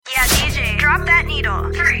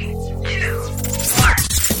go. 3, 2, 1.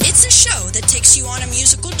 It's a show that takes you on a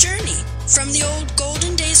musical journey. From the old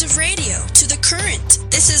golden days of radio to the current.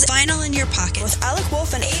 This is Vinyl in Your Pocket with Alec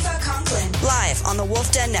Wolf and Ava Conklin, live on the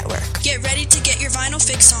Wolf Den Network. Get ready to get your vinyl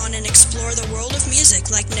fix on and explore the world of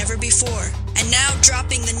music like never before. And now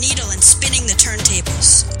dropping the needle and spinning the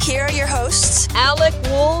turntables. Here are your hosts, Alec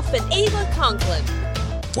Wolf and Ava Conklin.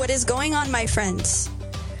 What is going on, my friends?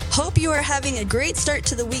 Hope you are having a great start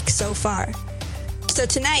to the week so far. So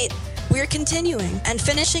tonight, we're continuing and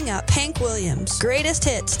finishing up Hank Williams' greatest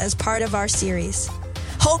hits as part of our series.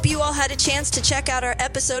 Hope you all had a chance to check out our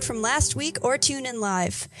episode from last week or tune in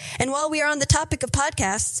live. And while we are on the topic of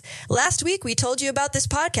podcasts, last week we told you about this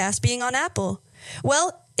podcast being on Apple.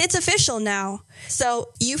 Well, it's official now. So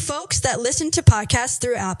you folks that listen to podcasts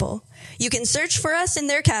through Apple, you can search for us in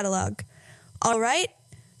their catalog. All right,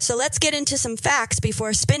 so let's get into some facts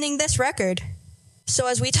before spinning this record. So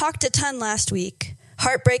as we talked a ton last week,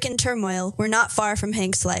 heartbreak and turmoil were not far from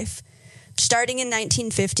Hank's life. Starting in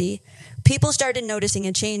 1950, people started noticing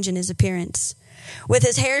a change in his appearance. With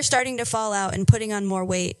his hair starting to fall out and putting on more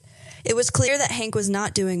weight, it was clear that Hank was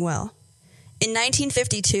not doing well. In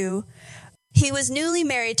 1952, he was newly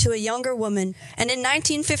married to a younger woman, and in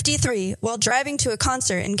 1953, while driving to a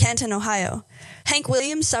concert in Canton, Ohio, Hank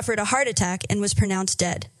Williams suffered a heart attack and was pronounced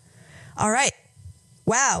dead. All right.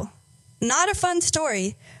 Wow. Not a fun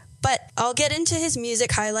story, but I'll get into his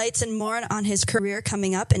music highlights and more on his career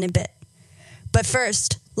coming up in a bit. But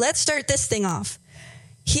first, let's start this thing off.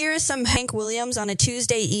 Here is some Hank Williams on a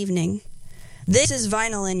Tuesday evening. This is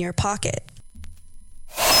Vinyl in Your Pocket.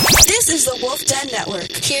 This is the Wolf Den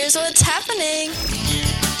Network. Here's what's happening.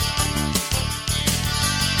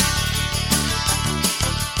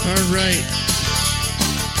 All right.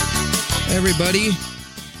 Everybody,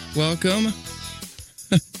 welcome.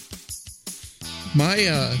 My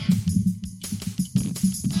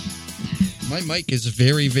mic is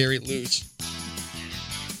very, very loose.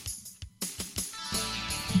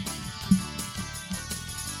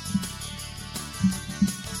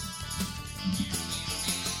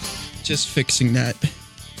 Just fixing that.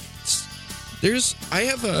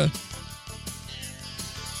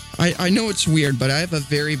 I know it's weird, but I have a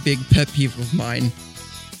very big pet peeve of mine.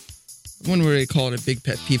 I wouldn't really call it a big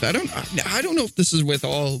pet peeve. I don't know if this is with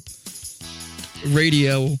all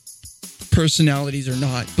radio personalities or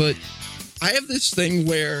not, but I have this thing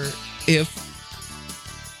where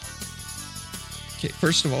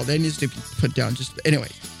first of all, that needs to be put down. Anyway,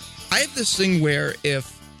 I have this thing where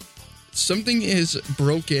if something is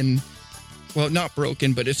broken, well, not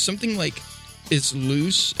broken, but if something like is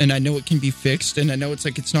loose and I know it can be fixed and I know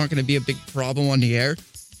it's not going to be a big problem on the air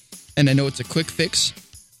and I know it's a quick fix,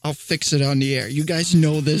 I'll fix it on the air. You guys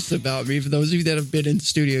know this about me. For those of you that have been in the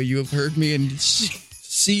studio, you have heard me and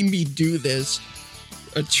seen me do this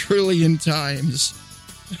a trillion times.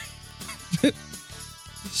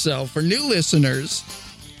 So, for new listeners,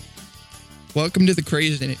 welcome to the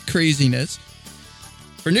craziness.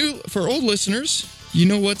 For old listeners, you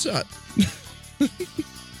know what's up.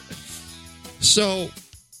 So,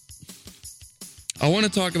 I want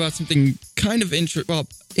to talk about something kind of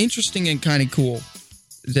interesting and kind of cool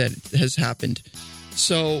that has happened.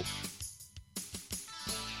 So,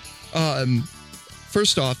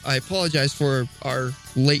 first off, I apologize for our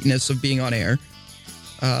lateness of being on air.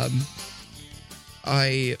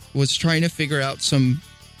 I was trying to figure out some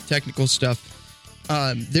technical stuff.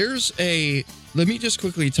 Let me just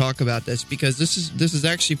quickly talk about this because this is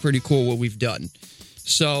actually pretty cool what we've done.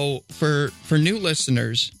 So for new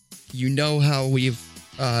listeners, you know how we've,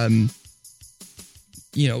 for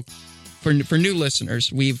new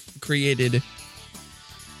listeners, we've created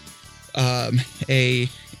a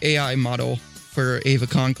AI model for Ava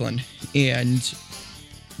Conklin, and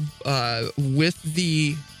with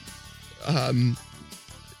the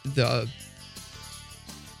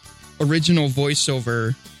original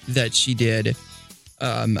voiceover that she did,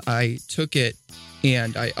 I took it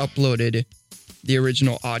and I uploaded the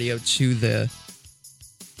original audio to the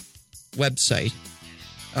website.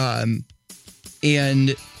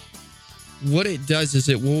 And what it does is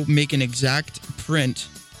it will make an exact print,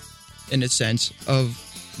 in a sense, of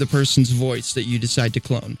the person's voice that you decide to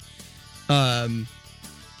clone. And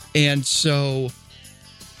so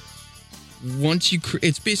once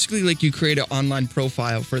it's basically like you create an online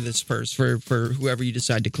profile for this person, for whoever you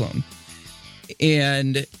decide to clone.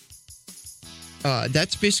 And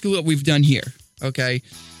that's basically what we've done here. Okay.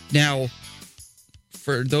 Now,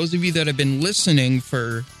 for those of you that have been listening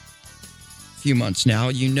for a few months now,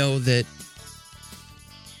 you know that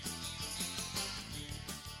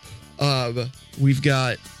we've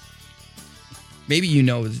got maybe you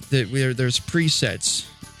know that there's presets.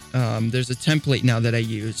 There's a template now that I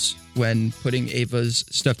use when putting Ava's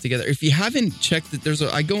stuff together. If you haven't checked it,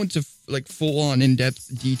 I go into like full on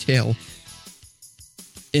in-depth detail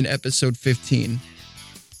in episode 15.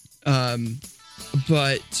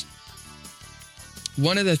 But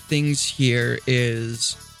one of the things here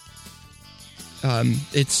is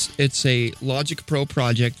it's a Logic Pro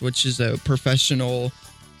project, which is a professional,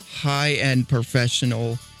 high-end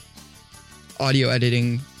professional audio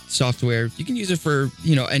editing software. You can use it for,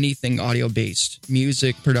 anything audio-based.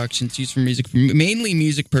 Music production. It's used for mainly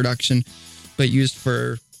music production, but used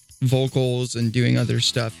for vocals and doing other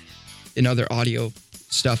stuff and other audio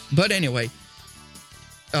stuff. But anyway,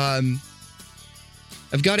 I've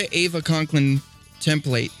got an Ava Conklin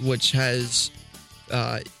template, which has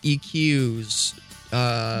EQs,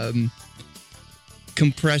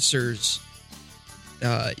 compressors,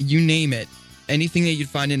 you name it. Anything that you'd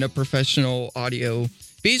find in a professional audio.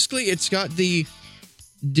 Basically, it's got the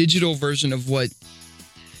digital version of what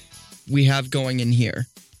we have going in here,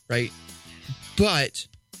 right? But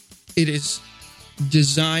it is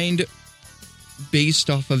designed based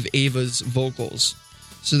off of Ava's vocals,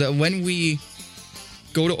 so that when we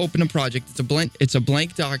go to open a project, it's a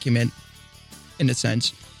blank document in a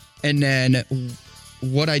sense, and then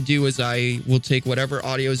what I do is I will take whatever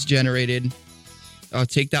audio is generated, I'll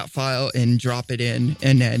take that file and drop it in,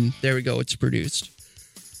 and then there we go, it's produced.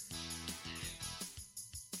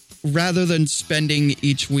 Rather than spending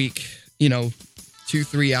each week,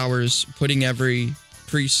 2-3 hours putting every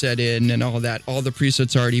preset in and all that, all the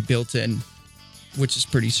presets already built in, which is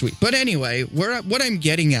pretty sweet. But anyway, what I'm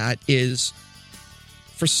getting at is,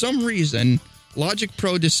 for some reason, Logic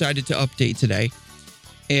Pro decided to update today,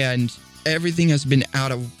 and everything has been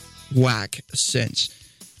out of whack since.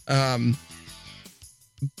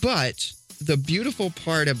 But the beautiful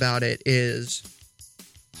part about it is,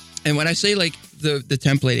 and when I say like the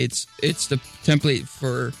template, it's the template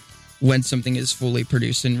for when something is fully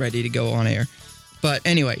produced and ready to go on air. But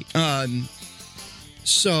anyway,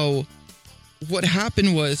 so what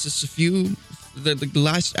happened was the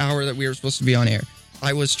last hour that we were supposed to be on air,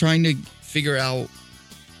 I was trying to figure out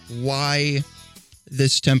why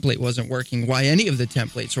this template wasn't working, why any of the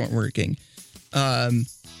templates weren't working.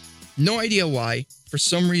 No idea why. For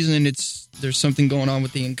some reason, there's something going on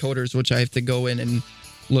with the encoders, which I have to go in and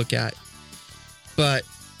look at. But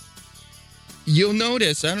you'll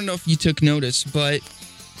notice, I don't know if you took notice, but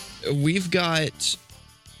we've got,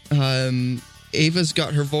 Ava's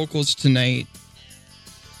got her vocals tonight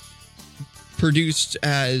produced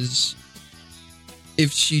as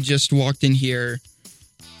if she just walked in here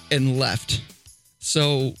and left.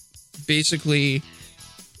 So basically,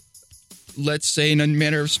 let's say, in a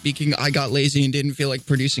manner of speaking, I got lazy and didn't feel like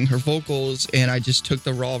producing her vocals, and I just took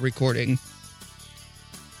the raw recording.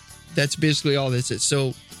 That's basically all this is.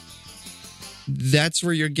 So that's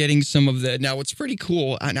where you're getting some of the... Now, it's pretty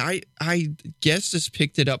cool, and I guess this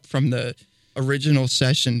picked it up from the original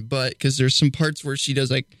session, but because there's some parts where she does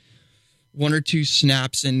like 1 or 2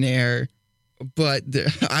 snaps in there, but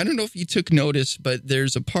I don't know if you took notice, but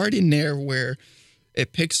there's a part in there where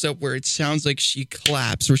it picks up where it sounds like she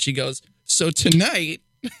claps, where she goes, "So tonight,"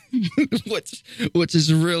 which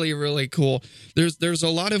is really, really cool. There's a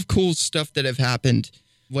lot of cool stuff that have happened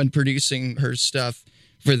when producing her stuff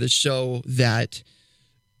for the show that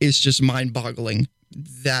is just mind-boggling,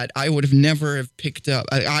 that I would have never have picked up.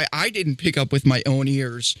 I didn't pick up with my own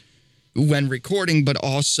ears when recording, but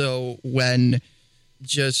also when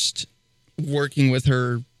just working with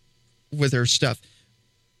her stuff.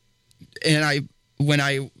 And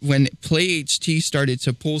when Play HT started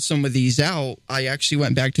to pull some of these out, I actually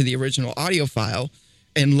went back to the original audio file,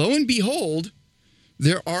 and lo and behold,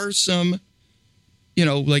 there are some,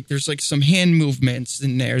 there's like some hand movements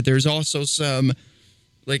in there. There's also some,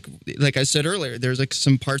 like I said earlier, there's like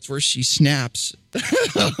some parts where she snaps.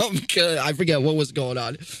 I forget what was going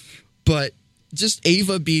on, but just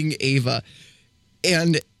Ava being Ava.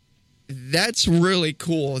 And that's really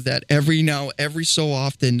cool that every so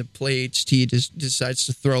often the Play HT just decides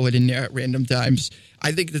to throw it in there at random times.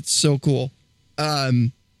 I think that's so cool.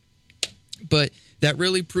 But that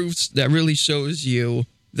really shows you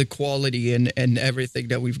the quality and everything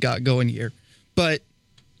that we've got going here. But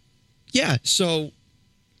yeah, so,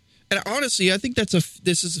 and honestly, I think this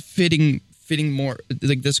is a fitting more,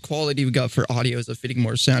 like this quality we got for audio is a fitting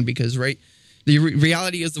more sound, because the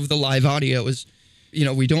reality is of the live audio is,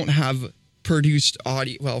 we don't have produced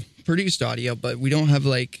audio, but we don't have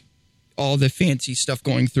like all the fancy stuff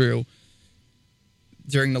going through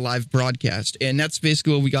during the live broadcast. And that's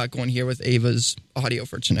basically what we got going here with Ava's audio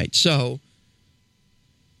for tonight. So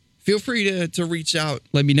feel free to reach out.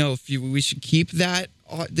 Let me know if we should keep that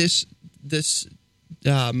this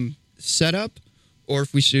setup, or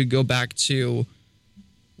if we should go back to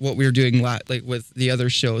what we were doing like with the other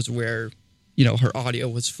shows where, you know, her audio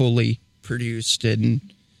was fully produced and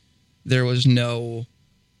there was no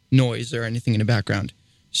noise or anything in the background.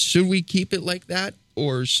 Should we keep it like that,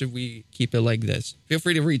 or should we keep it like this? Feel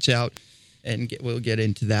free to reach out and we'll get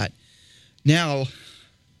into that. Now,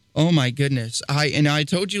 oh my goodness. I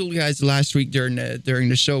told you guys last week during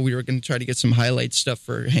the show we were going to try to get some highlight stuff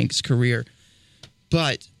for Hank's career.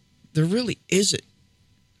 But there really isn't.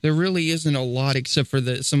 There really isn't a lot except for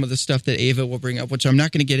some of the stuff that Ava will bring up, which I'm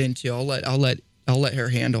not going to get into. I'll let her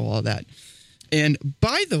handle all that. And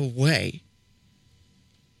by the way,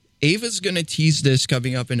 Ava's going to tease this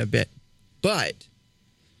coming up in a bit. But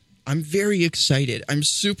I'm very excited. I'm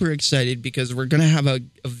super excited because we're going to have a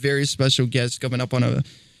very special guest coming up on a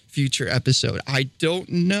future episode. I don't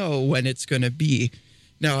know when it's going to be.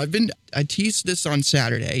 Now, I teased this on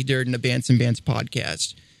Saturday during the Bants and Bands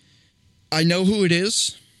podcast. I know who it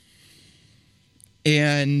is.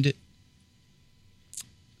 And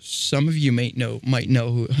some of you might know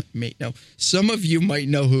who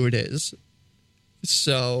it is.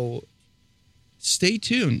 So stay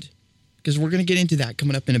tuned, because we're going to get into that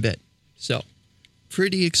coming up in a bit. So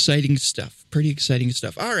pretty exciting stuff.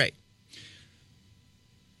 All right.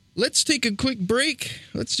 Let's take a quick break.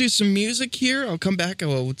 Let's do some music here. I'll come back. I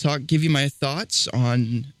will give you my thoughts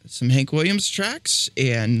on some Hank Williams tracks,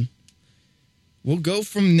 and we'll go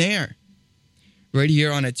from there. Right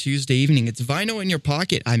here on a Tuesday evening. It's Vinyl in Your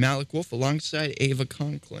Pocket. I'm Alec Wolf alongside Ava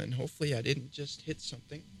Conklin. Hopefully I didn't just hit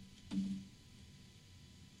something. I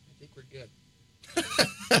think we're good.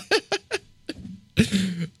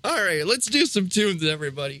 All right, let's do some tunes,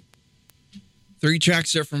 everybody. 3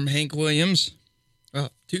 tracks are from Hank Williams. Oh,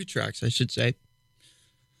 2 tracks, I should say.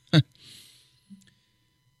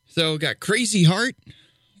 So, got Crazy Heart,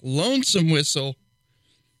 Lonesome Whistle,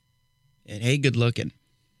 and Hey Good Looking.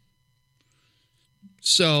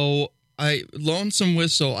 So, Lonesome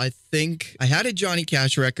Whistle, I think I had a Johnny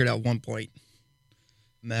Cash record at one point.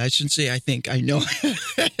 I shouldn't say I think. I know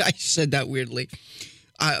I said that weirdly.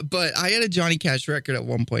 But I had a Johnny Cash record at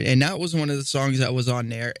one point, and that was one of the songs that was on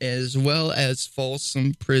there, as well as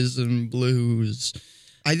Folsom Prison Blues.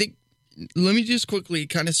 I think, let me just quickly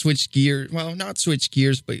kind of switch gears. Well, not switch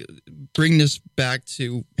gears, but bring this back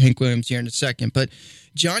to Hank Williams here in a second. But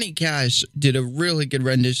Johnny Cash did a really good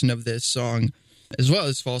rendition of this song, as well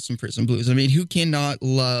as Folsom Prison Blues. I mean, who cannot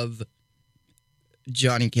love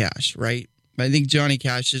Johnny Cash, right? I think Johnny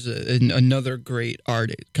Cash is another great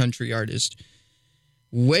country artist,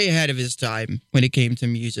 way ahead of his time when it came to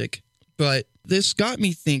music. But this got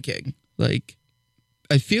me thinking, like,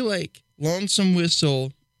 I feel like Lonesome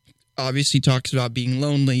Whistle obviously talks about being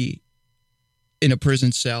lonely in a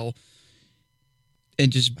prison cell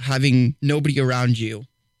and just having nobody around you.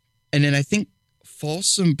 And then I think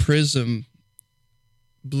Folsom Prison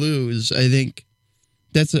Blues, I think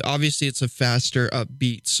obviously it's a faster,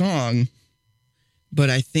 upbeat song,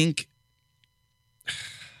 but I think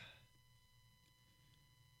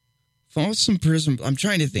Folsom Prison, I'm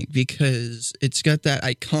trying to think, because it's got that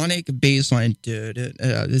iconic bass line.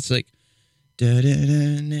 It's like,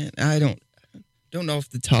 I don't know off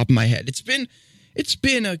the top of my head. It's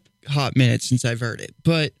been a hot minute since I've heard it,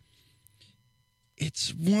 but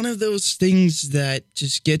it's one of those things that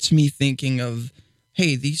just gets me thinking of,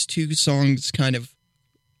 hey, these 2 songs kind of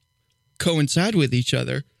coincide with each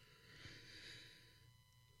other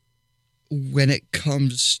when it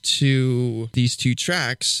comes to these 2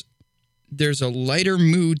 tracks. There's a lighter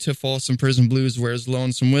mood to Folsom Prison Blues, whereas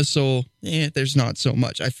Lonesome Whistle, there's not so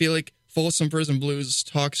much. I feel like Folsom Prison Blues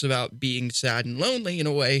talks about being sad and lonely in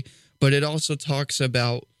a way, but it also talks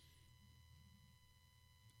about,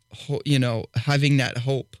 you know, having that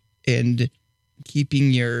hope and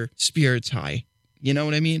keeping your spirits high. You know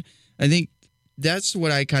what I mean? I think that's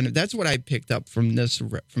what I picked up from this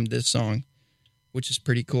song, which is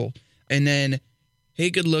pretty cool. And then Hey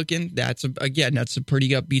Good Looking, that's a pretty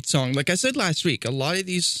upbeat song. Like I said last week,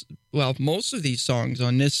 most of these songs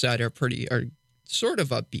on this side are sort of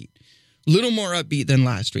upbeat. A little more upbeat than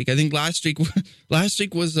last week. I think last week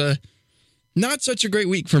was not such a great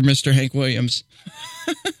week for Mr. Hank Williams.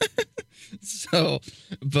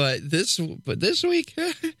 But this week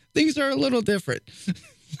things are a little different.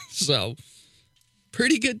 So,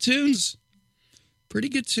 pretty good tunes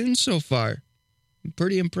so far. I'm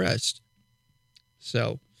pretty impressed.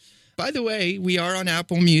 So, by the way, we are on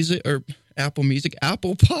Apple Podcasts.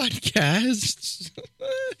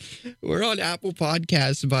 We're on Apple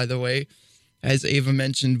Podcasts, by the way. As Ava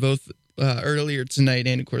mentioned, both earlier tonight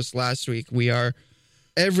and, of course, last week. We are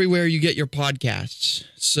everywhere you get your podcasts.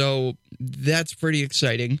 So that's pretty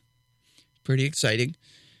exciting. Pretty exciting.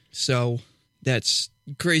 So that's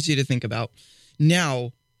crazy to think about.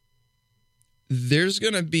 Now, there's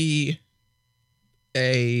going to be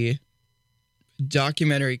a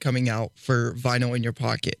documentary coming out for Vinyl in Your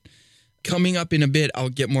Pocket. Coming up in a bit, I'll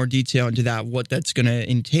get more detail into that, what that's going to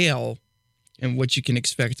entail and what you can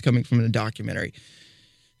expect coming from the documentary.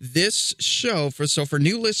 This show, for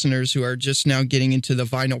new listeners who are just now getting into the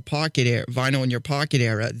Vinyl in Your Pocket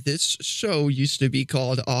era, this show used to be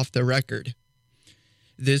called Off the Record.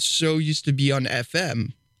 This show used to be on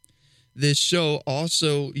FM. This show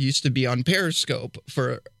also used to be on Periscope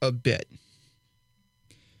for a bit.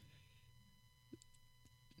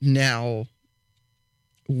 Now,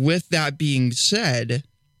 with that being said,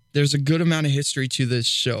 there's a good amount of history to this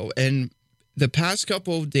show. And the past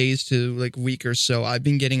couple of days to like week or so, I've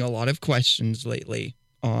been getting a lot of questions lately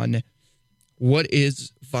on what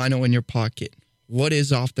is Vinyl in Your Pocket? What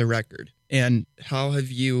is Off the Record? And how have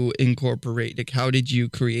you incorporated, like, how did you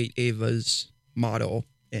create Ava's model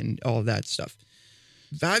and all that stuff?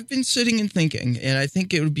 I've been sitting and thinking, and I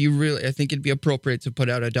think it'd be appropriate to put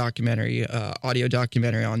out a documentary, audio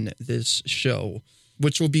documentary on this show,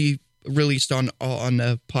 which will be released on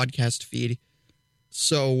the podcast feed.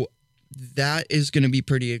 So that is going to be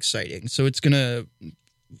pretty exciting. So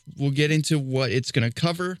we'll get into what it's going to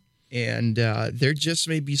cover, and there just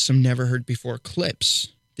may be some never heard before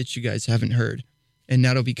clips that you guys haven't heard, and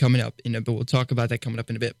that'll be coming up but we'll talk about that coming up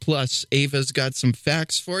in a bit. Plus, Ava's got some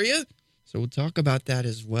facts for you, so we'll talk about that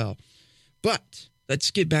as well. But let's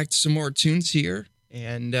get back to some more tunes here,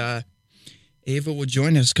 and Ava will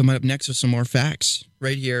join us coming up next with some more facts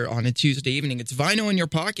right here on a Tuesday evening. It's Vinyl in Your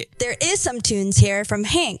Pocket. There is some tunes here from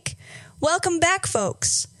Hank. Welcome back,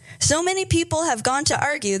 folks. So many people have gone to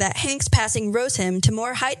argue that Hank's passing rose him to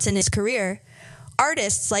more heights in his career.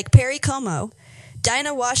 Artists like Perry Como,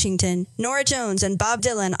 Dinah Washington, Norah Jones, and Bob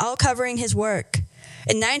Dylan all covering his work.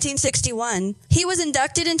 In 1961, he was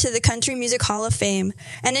inducted into the Country Music Hall of Fame,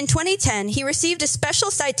 and in 2010, he received a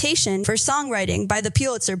special citation for songwriting by the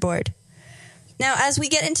Pulitzer Board. Now, as we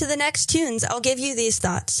get into the next tunes, I'll give you these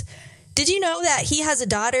thoughts. Did you know that he has a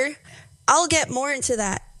daughter? I'll get more into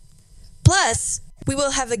that. Plus, we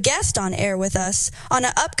will have a guest on air with us on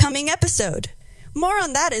an upcoming episode. More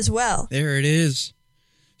on that as well. There it is.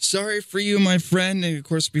 Sorry for You, My Friend. And, of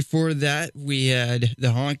course, before that, we had the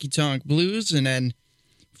Honky Tonk Blues. And then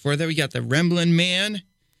before that, we got the Ramblin' Man.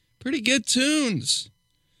 Pretty good tunes.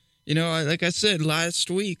 You know, like I said last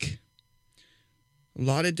week, a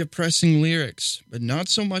lot of depressing lyrics, but not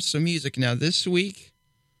so much the music. Now, this week,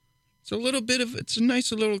 it's a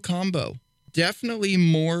nice little combo. Definitely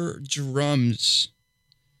more drums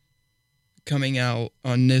coming out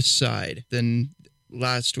on this side than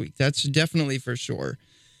last week. That's definitely for sure.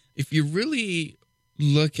 If you really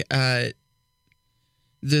look at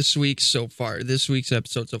this week's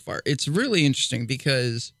episode so far, it's really interesting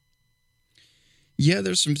because, yeah,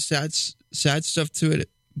 there's some sad stuff to it,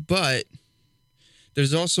 but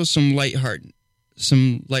there's also some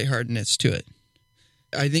lightheartedness to it.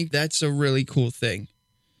 I think that's a really cool thing.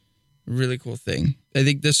 Really cool thing. I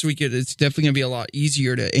think this week it's definitely going to be a lot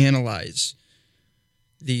easier to analyze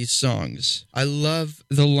these songs. I love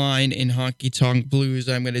the line in Honky Tonk Blues,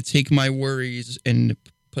 I'm going to take my worries and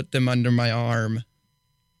put them under my arm.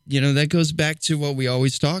 You know, that goes back to what we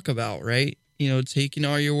always talk about, right? You know, taking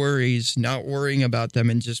all your worries, not worrying about them,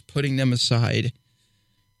 and just putting them aside.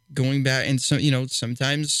 Going back, and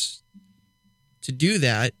sometimes to do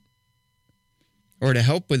that, or to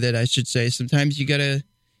help with it, I should say, sometimes you got to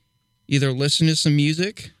either listen to some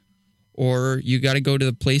music or you got to go to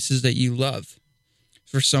the places that you love.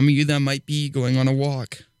 For some of you, that might be going on a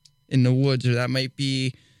walk in the woods, or that might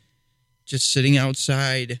be just sitting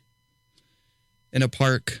outside in a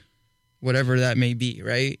park, whatever that may be,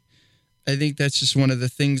 right? I think that's just one of the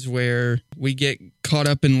things where we get caught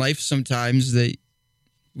up in life sometimes that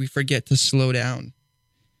we forget to slow down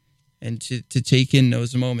and to take in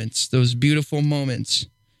those moments, those beautiful moments.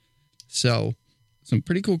 So, some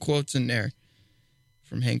pretty cool quotes in there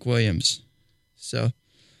from Hank Williams. So,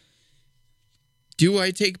 do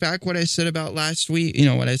I take back what I said about last week? You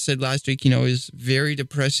know, what I said last week, is very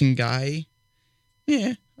depressing guy.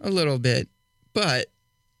 Yeah, a little bit. But,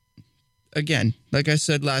 again, like I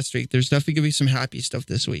said last week, there's definitely going to be some happy stuff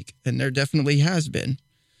this week. And there definitely has been,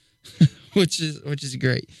 which is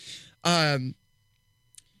great. I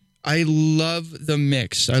love the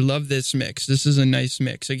mix. I love this mix. This is a nice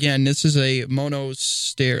mix. Again, this is a mono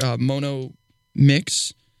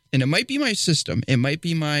mix. And it might be my system. It might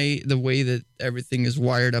be the way that everything is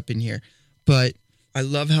wired up in here. But I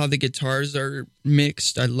love how the guitars are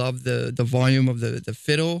mixed. I love the volume of the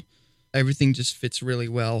fiddle. Everything just fits really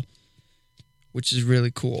well, which is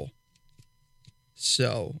really cool.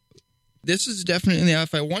 So this is definitely,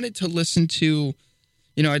 if I wanted to listen to,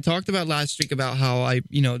 I talked about last week about how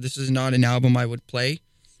this is not an album I would play.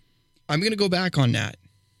 I'm going to go back on that.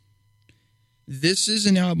 This is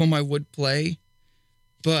an album I would play,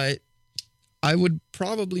 but I would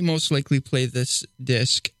probably most likely play this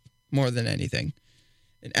disc more than anything.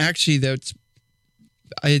 And actually,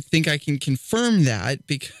 I think I can confirm that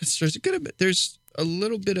because there's a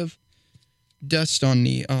little bit of dust on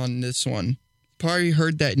this one. Probably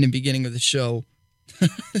heard that in the beginning of the show.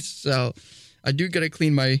 So I do gotta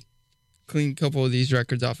clean a couple of these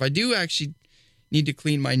records off. I do actually need to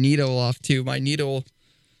clean my needle off too. My needle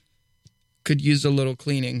could use a little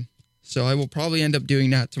cleaning. So I will probably end up doing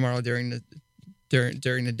that tomorrow during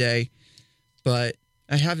the day. But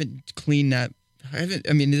I haven't cleaned that.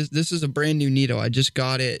 This is a brand new needle. I just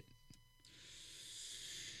got it.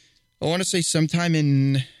 I want to say sometime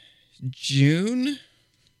in June.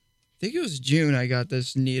 I think it was June I got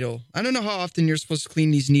this needle. I don't know how often you're supposed to clean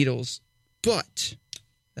these needles, but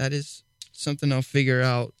that is something I'll figure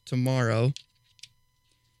out tomorrow.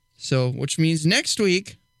 So, which means next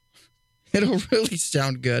week, it'll really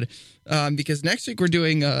sound good. Because next week we're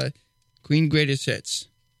doing Queen Greatest Hits.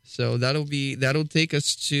 So that'll take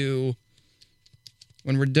us to,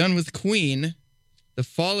 when we're done with Queen, the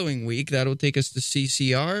following week, that'll take us to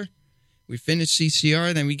CCR. We finish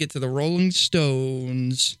CCR, then we get to the Rolling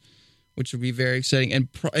Stones, which will be very exciting.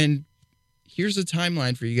 And here's the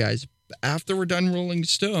timeline for you guys. After we're done Rolling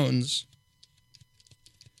Stones,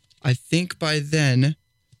 I think by then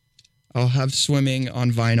I'll have Swimming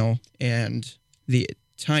on vinyl and the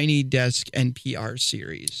Tiny Desk NPR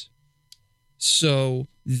series. So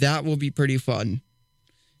that will be pretty fun.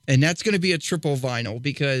 And that's going to be a triple vinyl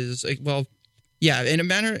because, in a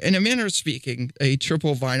manner of speaking, a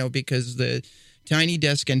triple vinyl because the Tiny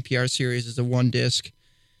Desk NPR series is a one disc.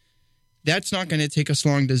 That's not going to take us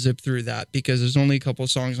long to zip through that because there's only a couple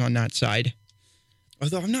songs on that side.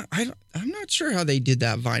 Although I'm not sure how they did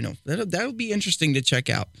that vinyl. That'll be interesting to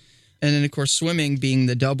check out. And then of course, Swimming being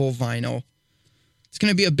the double vinyl. It's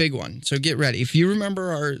going to be a big one. So get ready. If you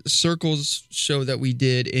remember our Circles show that we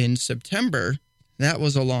did in September, that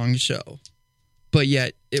was a long show, but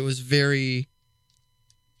yet it was very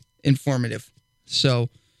informative. So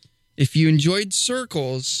if you enjoyed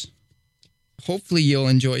Circles, hopefully you'll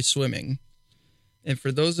enjoy Swimming. And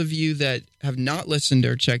for those of you that have not listened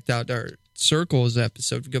or checked out our Circles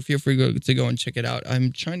episode, feel free to go and check it out.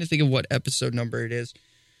 I'm trying to think of what episode number it is.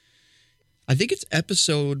 I think it's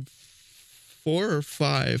episode 4 or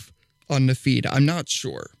 5 on the feed. I'm not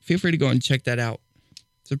sure. Feel free to go and check that out.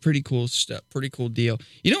 It's a pretty cool stuff, pretty cool deal.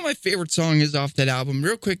 You know what my favorite song is off that album?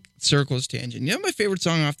 Real quick Circles tangent. You know what my favorite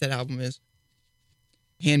song off that album is?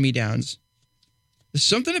 Hand-Me-Downs. There's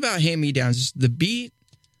something about Hand-Me-Downs. The beat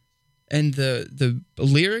and the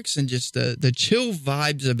lyrics and just the chill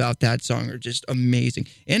vibes about that song are just amazing.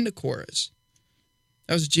 And the chorus.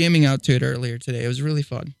 I was jamming out to it earlier today. It was really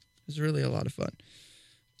fun. It was really a lot of fun.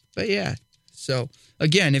 But yeah. So,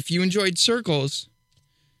 again, if you enjoyed Circles,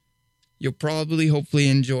 you'll probably, hopefully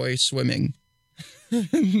enjoy Swimming.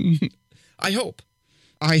 I hope.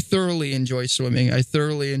 I thoroughly enjoy Swimming. I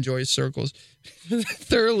thoroughly enjoy Circles.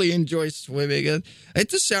 Thoroughly enjoy Swimming. It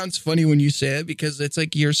just sounds funny when you say it because it's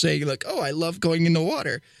like you're saying, like, oh, I love going in the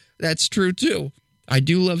water. That's true, too. I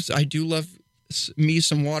do love me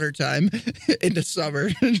some water time in the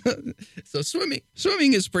summer. So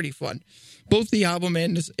swimming is pretty fun. Both the album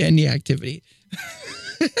and the activity.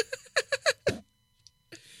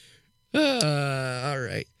 All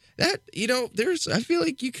right. That, I feel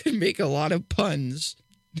like you could make a lot of puns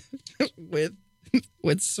with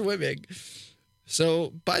Swimming.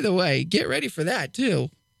 So, by the way, get ready for that too.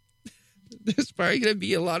 There's probably going to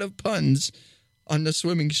be a lot of puns on the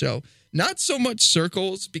Swimming show. Not so much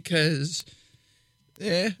Circles because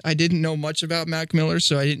I didn't know much about Mac Miller,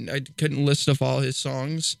 so I couldn't list off all his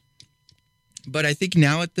songs. But I think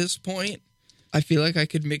now at this point, I feel like I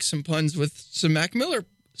could make some puns with some Mac Miller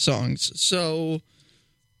songs. So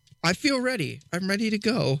I feel ready. I'm ready to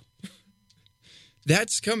go.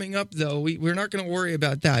 That's coming up, though. We're not going to worry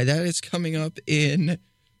about that. That is coming up in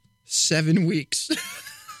 7 weeks.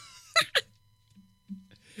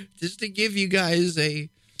 Just to give you guys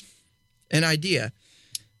an idea.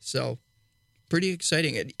 So, pretty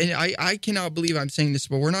exciting. And I cannot believe I'm saying this,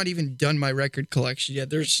 but we're not even done my record collection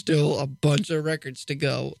yet. There's still a bunch of records to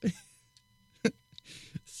go.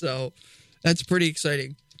 So, that's pretty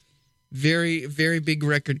exciting. Very, very big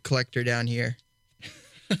record collector down here.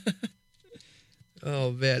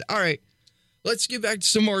 Oh, man. All right. Let's get back to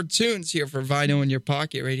some more tunes here for Vinyl in Your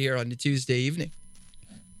Pocket right here on the Tuesday evening.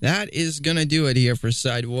 That is going to do it here for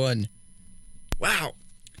side one. Wow.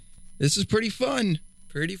 This is pretty fun.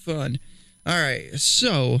 Pretty fun. All right.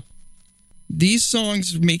 So these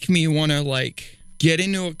songs make me want to like get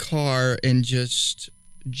into a car and just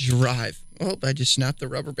drive. Oh, I just snapped the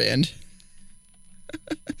rubber band.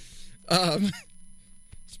 I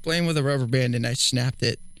was playing with a rubber band and I snapped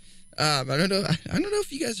it. I don't know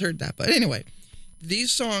if you guys heard that, but anyway,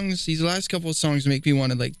 these last couple of songs make me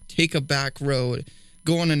want to like take a back road,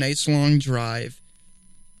 go on a nice long drive,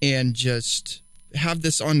 and just have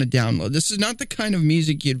this on the download. This is not the kind of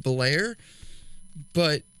music you'd blare,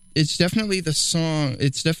 but it's definitely the song.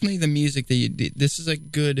 It's definitely the music that this is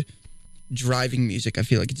like good driving music. I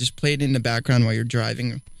feel like just play it in the background while you're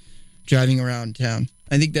driving around town.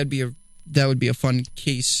 I think that would be a fun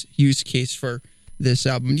use case for this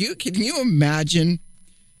album. Can you imagine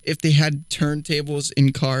if they had turntables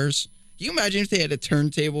in cars? Can you imagine if they had a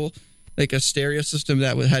turntable, like a stereo system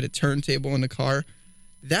that had a turntable in the car?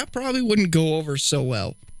 That probably wouldn't go over so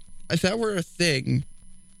well. If that were a thing,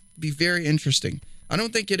 it'd be very interesting. I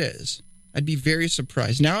don't think it is. I'd be very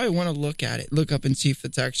surprised. Now I want to look up and see if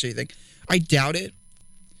it's actually a thing. I doubt it,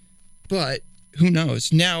 but who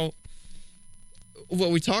knows? Now,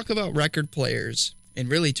 when we talk about record players and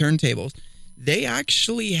really turntables, they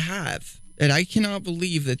actually have, and I cannot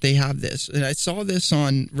believe that they have this. And I saw this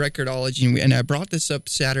on Recordology, and I brought this up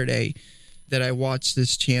Saturday that I watched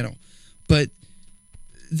this channel. But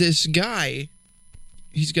this guy,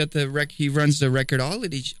 he runs the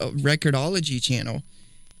Recordology channel.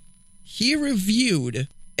 He reviewed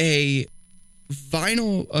a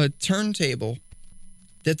vinyl turntable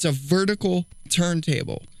that's a vertical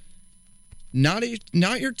turntable. Not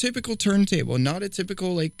your typical turntable, not a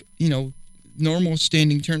typical normal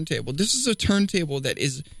standing turntable. This is a turntable that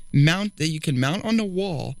you can mount on the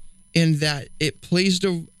wall, and that it plays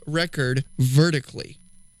the record vertically.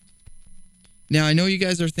 Now, I know you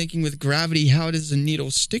guys are thinking, with gravity, how does the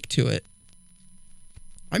needle stick to it?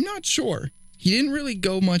 I'm not sure. He didn't really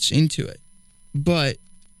go much into it, but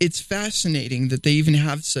it's fascinating that they even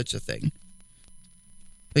have such a thing.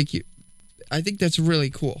 I think that's really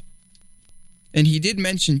cool. And he did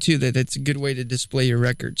mention, too, that it's a good way to display your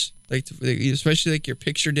records. Especially your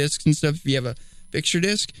picture discs and stuff. If you have a picture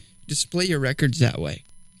disc, display your records that way.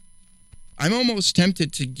 I'm almost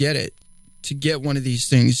tempted to get one of these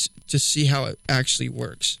things to see how it actually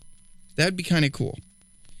works. That'd be kind of cool.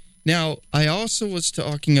 Now, I also was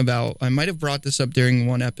talking about, I might have brought this up during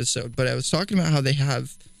one episode, but I was talking about how they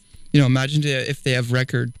have, imagine if they have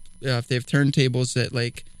if they have turntables that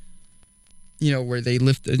where they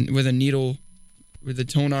lift, where the needle, where the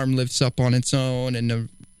tone arm lifts up on its own and the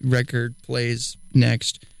record plays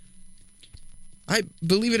next. I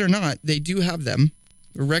believe it or not, they do have them.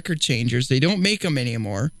 Record changers. They don't make them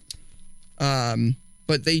anymore.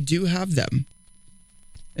 But they do have them.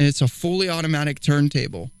 And it's a fully automatic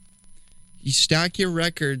turntable. You stack your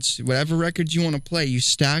records, whatever records you want to play, you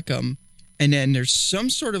stack them. And then there's some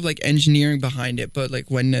sort of engineering behind it. But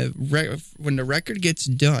when the record gets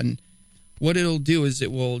done, what it'll do is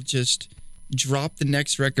it will just drop the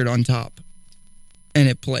next record on top, and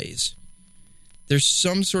it plays. There's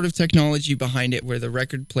some sort of technology behind it where the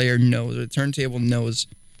record player knows, or the turntable knows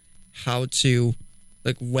how to,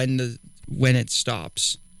 when it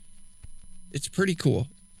stops. It's pretty cool.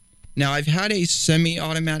 Now, I've had a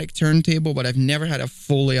semi-automatic turntable, but I've never had a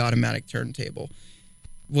fully automatic turntable.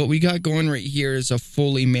 What we got going right here is a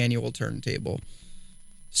fully manual turntable.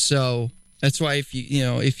 So that's why if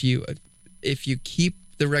you keep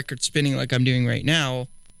the record spinning like I'm doing right now,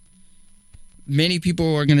 many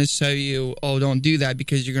people are going to tell you, "Oh, don't do that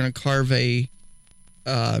because you're going to carve a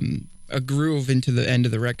groove into the end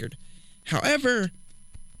of the record." However,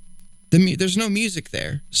 there's no music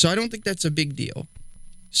there, so I don't think that's a big deal.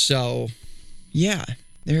 So, yeah,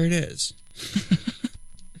 there it is.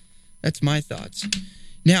 That's my thoughts.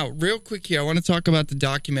 Now, real quick here, I want to talk about the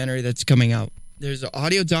documentary that's coming out. There's an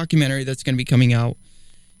audio documentary that's going to be coming out.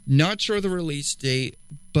 Not sure the release date,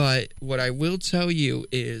 but what I will tell you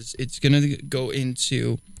is it's going to go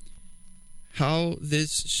into how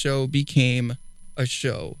this show became a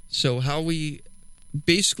show. So how we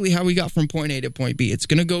got from point A to point B. It's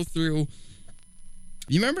going to go through...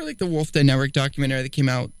 You remember the Wolf Den Network documentary that came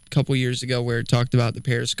out a couple years ago where it talked about the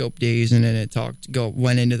Periscope days and then it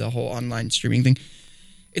went into the whole online streaming thing?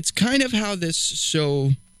 It's kind of how this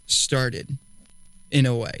show started, in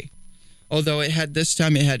a way. Although this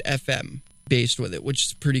time it had FM based with it, which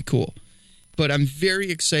is pretty cool. But I'm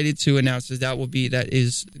very excited to announce that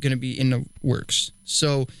is going to be in the works.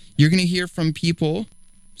 So you're going to hear from people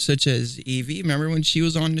such as Evie. Remember when she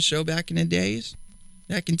was on the show back in the days?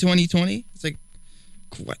 Back in 2020? It's like,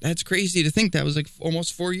 that's crazy to think that was like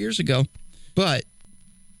almost 4 years ago. But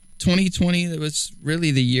 2020, that was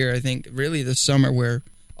really the year, I think, really the summer where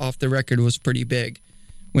Off the Record was pretty big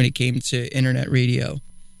when it came to internet radio.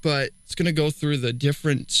 But it's going to go through the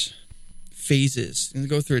different phases and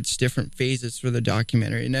go through its different phases for the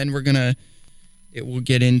documentary. And then it will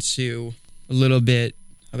get into a little bit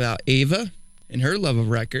about Ava and her love of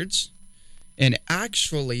records. And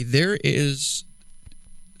actually, there is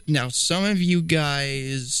now some of you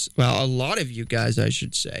guys, well, a lot of you guys, I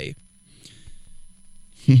should say,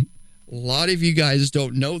 a lot of you guys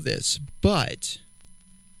don't know this, but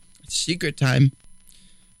secret time,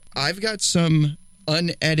 I've got some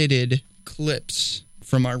unedited clips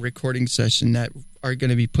from our recording session that are going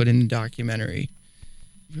to be put in the documentary.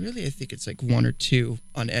 Really, I think it's like 1 or 2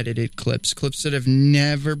 unedited clips that have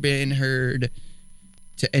never been heard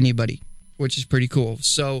to anybody, which is pretty cool.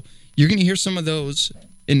 So you're going to hear some of those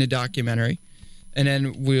in the documentary, and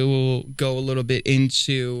then we'll go a little bit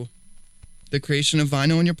into the creation of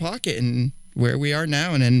Vinyl in Your Pocket and where we are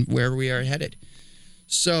now and then where we are headed.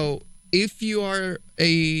 So if you are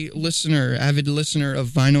a listener, avid listener of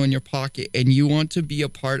Vinyl in Your Pocket, and you want to be a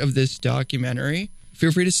part of this documentary,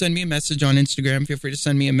 feel free to send me a message on Instagram. Feel free to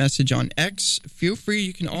send me a message on X.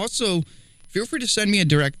 You can also feel free to send me a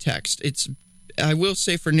direct text. I will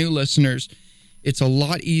say for new listeners, it's a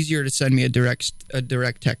lot easier to send me a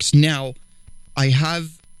direct text. Now, I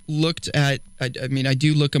have looked at, I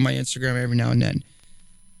do look at my Instagram every now and then,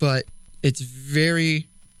 but it's very,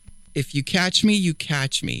 if you catch me, you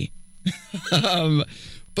catch me.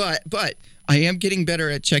 But I am getting better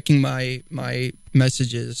at checking my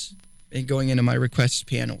messages and going into my requests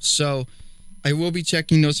panel. So I will be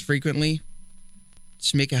checking those frequently.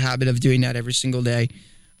 Just make a habit of doing that every single day.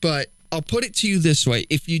 But I'll put it to you this way.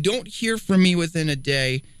 If you don't hear from me within a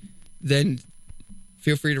day, then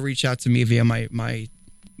feel free to reach out to me via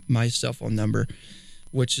my cell phone number,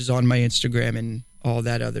 which is on my Instagram and all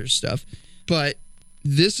that other stuff. But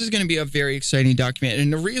this is going to be a very exciting document,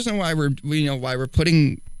 and the reason why we're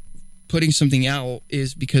putting something out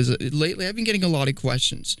is because lately I've been getting a lot of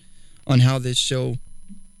questions on how this show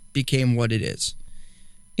became what it is.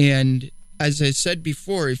 And as I said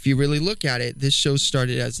before, if you really look at it, this show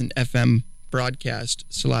started as an FM broadcast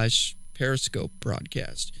 / Periscope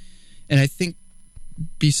broadcast, and I think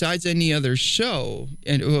besides any other show,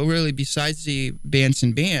 and really besides the Bands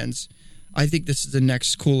and Bands, I think this is the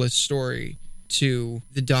next coolest story to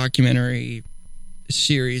the documentary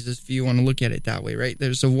series, if you want to look at it that way, right?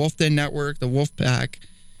 There's the Wolf Den Network, the Wolf Pack,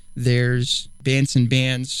 there's Bands and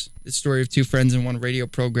Bands, the story of 2 friends in one radio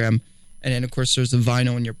program, and then of course there's the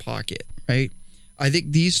Vinyl in Your Pocket, right? I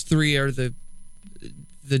think these 3 are the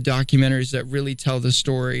documentaries that really tell the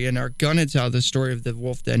story and are gonna tell the story of the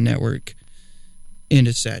Wolf Den Network in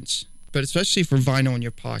a sense, but especially for Vinyl in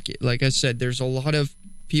Your Pocket. Like I said, there's a lot of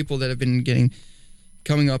people that have been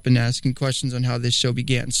coming up and asking questions on how this show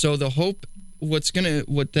began. So the hope, what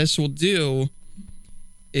this will do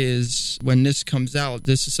is when this comes out,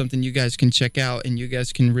 this is something you guys can check out and you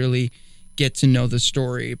guys can really get to know the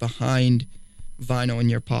story behind Vinyl in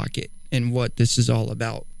Your Pocket and what this is all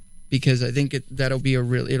about. Because I think it'll be a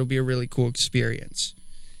really cool experience.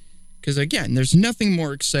 Because again, there's nothing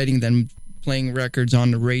more exciting than playing records on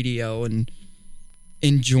the radio and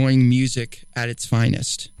enjoying music at its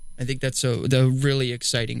finest. I think that's the really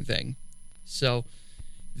exciting thing. So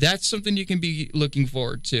that's something you can be looking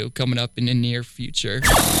forward to coming up in the near future.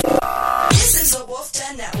 This is the Wolf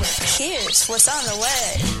Den Network. Here's what's on the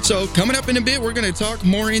way. So coming up in a bit, we're going to talk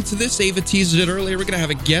more into this. Ava teased it earlier. We're going to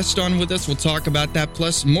have a guest on with us. We'll talk about that,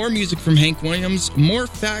 plus more music from Hank Williams, more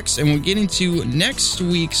facts, and we'll get into next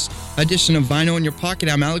week's edition of Vinyl in Your Pocket.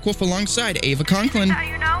 I'm Alec Wolf alongside Ava Conklin. How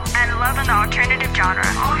you know and love an alternative genre.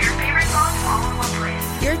 All your favorite songs all in one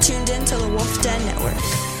place. You're tuned in to the Wolf Den Network.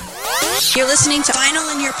 You're listening to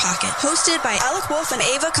Vinyl in Your Pocket, hosted by Alec Wolf and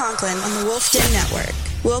Ava Conklin on the Wolf Den Network.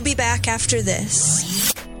 We'll be back after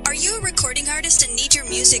this. Are you a recording artist and need your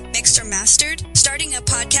music mixed or mastered? Starting a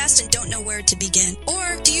podcast and don't know where to begin?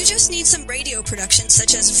 Or do you just need some radio production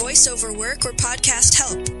such as voiceover work or podcast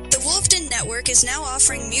help? The Wolfden Network is now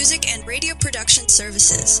offering music and radio production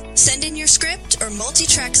services. Send in your script or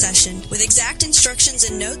multi-track session with exact instructions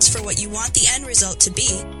and notes for what you want the end result to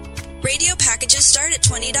be. Radio packages start at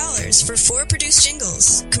 $20 for 4 produced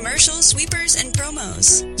jingles, commercials, sweepers, and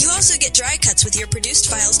promos. You also get dry cuts with your produced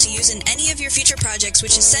files to use in any of your future projects,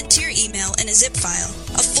 which is sent to your email in a zip file.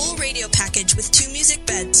 A full radio package with 2 music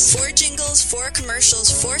beds, 4 jingles, 4 commercials,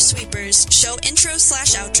 4 sweepers, show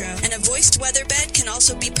intro/outro, and a voiced weather bed can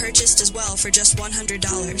also be purchased as well for just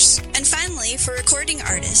 $100. And finally, for recording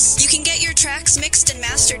artists, you can get your tracks mixed and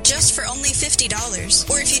mastered just for only $50.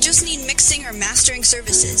 Or if you just need mixing or mastering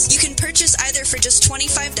services, you can purchase either for just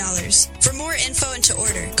 $25. For more info and to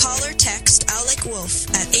order, call or text Alec Wolf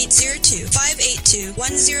at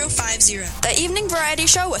 802-582-1050. The Evening Variety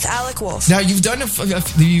Show with Alec Wolf. Now you've done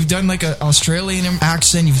like an Australian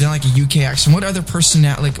accent, you've done like a UK accent. What other not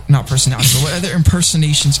personality, but what other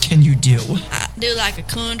impersonations can you do? I do like a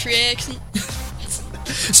country accent.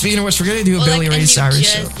 Speaking of which, we're gonna do a Billy Ray Cyrus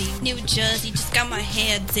show. New Jersey, just got my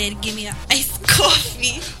head said, give me an iced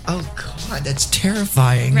coffee. Oh God, that's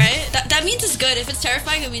terrifying. Right? That means it's good. If it's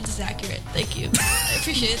terrifying, it means it's accurate. Thank you. I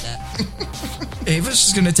appreciate that. Ava's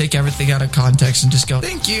just gonna take everything out of context and just go,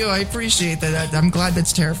 thank you, I appreciate that. I'm glad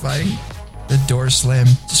that's terrifying. The door slam,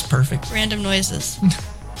 just perfect. Random noises.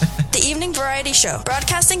 The Evening Variety Show,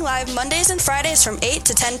 broadcasting live Mondays and Fridays from 8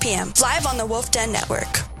 to 10 p.m. live on the Wolf Den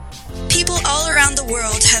Network. People all around the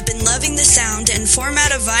world have been loving the sound and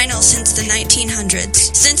format of vinyl since the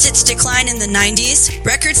 1900s. Since its decline in the 90s,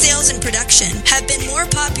 record sales and production have been more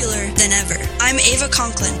popular than ever. I'm Ava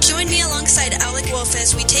Conklin. Join me alongside Alec Wolf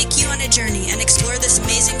as we take you on a journey and explore this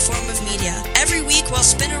amazing form of media. Every week, we'll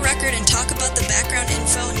spin a record and talk about the background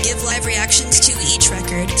info and give live reactions to each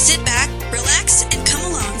record. Sit back, relax, and come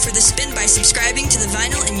along for the spin by subscribing to the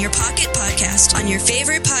Vinyl in Your Pocket podcast on your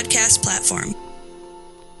favorite podcast platform.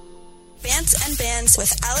 Bants and Bands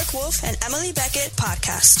with Alec Wolf and Emily Beckett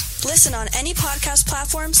podcast. Listen on any podcast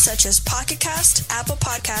platforms such as Pocket Cast, Apple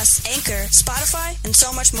Podcasts, Anchor, Spotify, and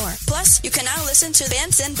so much more. Plus, you can now listen to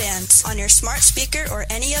Bants and Bands on your smart speaker or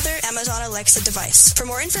any other Amazon Alexa device. For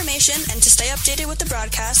more information and to stay updated with the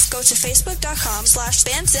broadcast, go to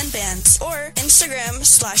facebook.com/bandsandbands or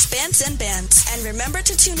Instagram/bandsandbands. And remember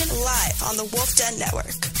to tune in live on the Wolf Den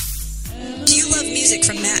Network. Do you love music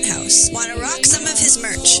from Matt House? Want to rock some of his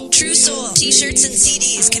merch? True Soul, t-shirts and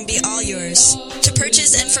CDs can be all yours. To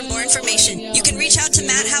purchase and for more information, you can reach out to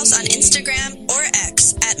Matt House on Instagram or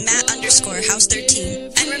X at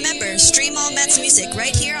Matt_House13. And remember, stream all Matt's music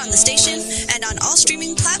right here on the station and on all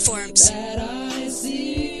streaming platforms.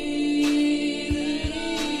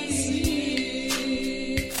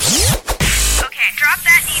 Drop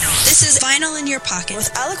that needle. This is Vinyl in Your Pocket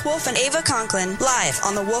with Alec Wolf and Ava Conklin, live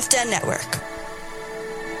on the Wolf Den Network.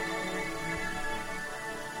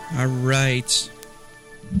 All right.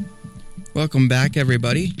 Welcome back,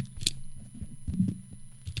 everybody.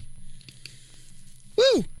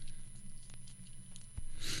 Woo!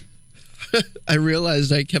 I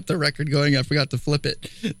realized I kept the record going. I forgot to flip it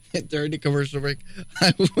during the commercial break.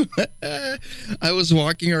 I was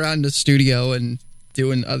walking around the studio and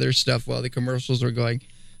doing other stuff while the commercials were going.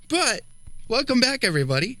 But welcome back,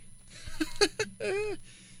 everybody. It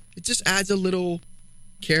just adds a little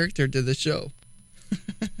character to the show.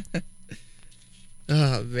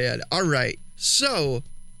 Oh, man. All right. So,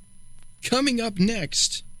 coming up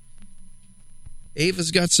next,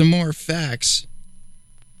 Ava's got some more facts.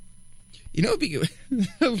 You know, it'd be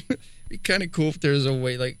kind of cool if there's a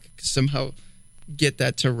way, like, somehow get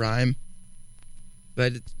that to rhyme.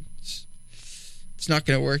 But it's not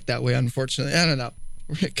going to work that way, unfortunately. I don't know.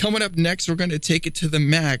 Coming up next, we're going to take it to the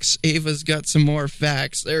max. Ava's got some more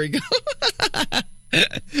facts. There we go.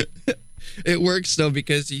 It works, though,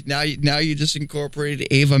 because now you just incorporated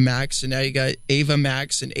Ava Max, and now you got Ava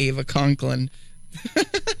Max and Ava Conklin.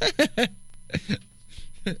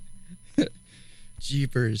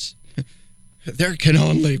 Jeepers. There can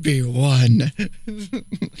only be one.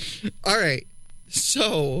 All right.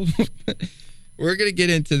 So, we're going to get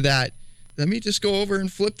into that. Let me just go over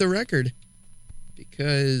and flip the record.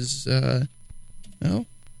 Because, well,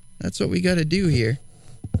 that's what we got to do here.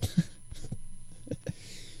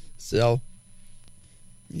 So,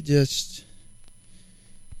 you just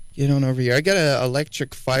get on over here. I got an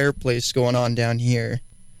electric fireplace going on down here,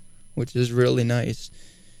 which is really nice.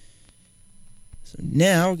 So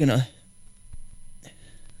now we're going to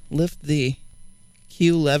lift the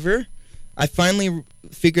Q lever. I finally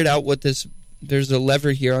figured out what this. There's a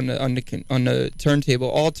lever here on the turntable.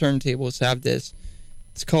 All turntables have this.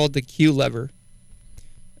 It's called the Q lever.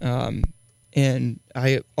 And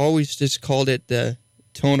I always just called it the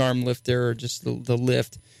tone arm lifter or just the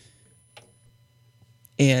lift.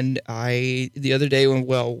 And the other day when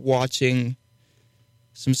watching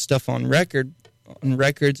some stuff on record on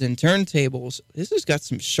records and turntables. This has got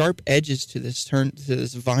some sharp edges to this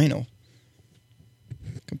vinyl.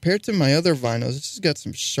 Compared to my other vinyls, this has got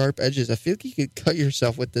some sharp edges. I feel like you could cut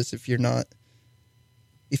yourself with this if you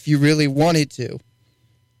really wanted to.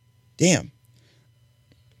 Damn.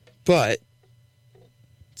 But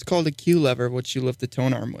it's called a Q lever, which you lift the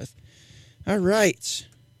tone arm with. All right.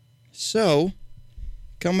 So,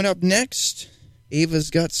 coming up next, Ava's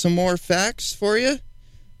got some more facts for you.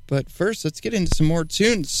 But first, let's get into some more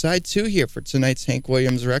tunes. Side 2 here for tonight's Hank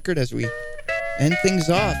Williams record as we end things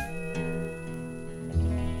off.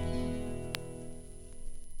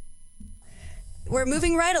 We're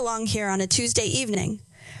moving right along here on a Tuesday evening.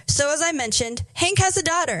 So as I mentioned, Hank has a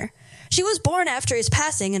daughter. She was born after his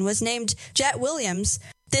passing and was named Jet Williams.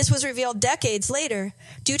 This was revealed decades later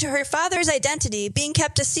due to her father's identity being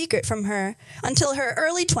kept a secret from her until her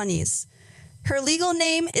early 20s. Her legal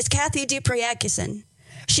name is Kathy Dupriakison.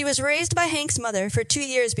 She was raised by Hank's mother for 2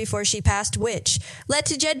 years before she passed, which led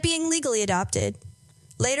to Jed being legally adopted.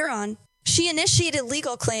 Later on, she initiated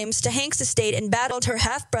legal claims to Hank's estate and battled her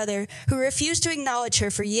half-brother, who refused to acknowledge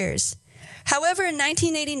her for years. However, in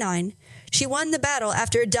 1989, she won the battle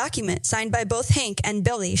after a document signed by both Hank and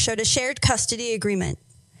Billy showed a shared custody agreement.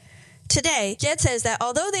 Today, Jed says that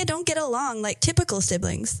although they don't get along like typical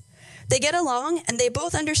siblings, they get along and they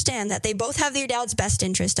both understand that they both have their dad's best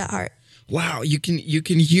interest at heart. Wow, you can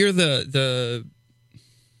hear the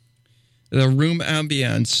room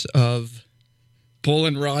ambience of Bull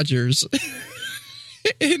and Rogers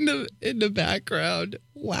in the background.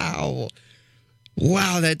 Wow,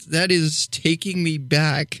 that is taking me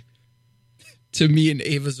back to me and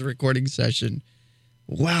Ava's recording session.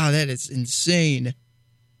 Wow, that is insane.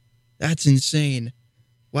 That's insane.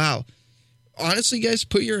 Wow. Honestly, guys,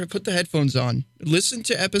 put the headphones on. Listen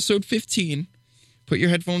to episode 15. Put your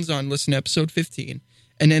headphones on, listen to episode 15,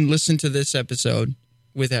 and then listen to this episode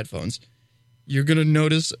with headphones. You're going to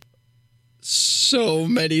notice so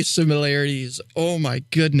many similarities. Oh my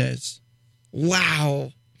goodness.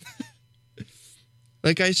 Wow.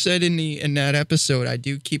 Like I said in that episode, I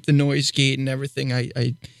do keep the noise gate and everything.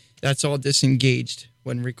 I that's all disengaged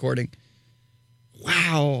when recording.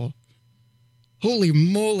 Wow. Holy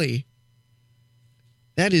moly.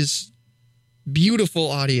 That is beautiful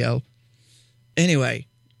audio. Anyway,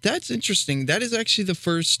 that's interesting. That is actually the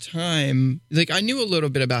first time, like I knew a little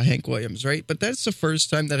bit about Hank Williams, right? But that's the first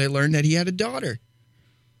time that I learned that he had a daughter.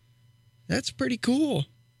 That's pretty cool.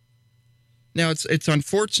 Now, it's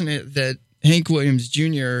unfortunate that Hank Williams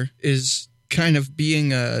Jr. is kind of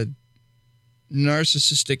being a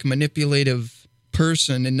narcissistic, manipulative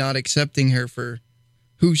person and not accepting her for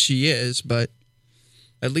who she is, but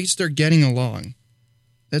at least they're getting along.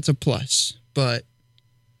 That's a plus, but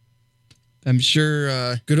I'm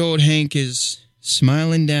sure good old Hank is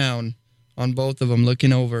smiling down on both of them,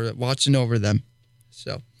 watching over them.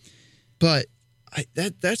 So, but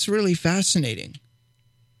that's really fascinating.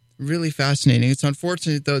 Really fascinating. It's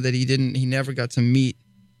unfortunate though that he never got to meet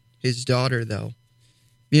his daughter though.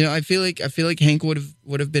 You know, I feel like Hank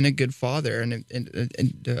would have been a good father, and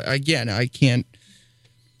again, I can't.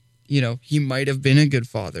 You know, he might have been a good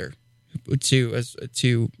father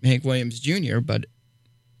to Hank Williams Jr., but.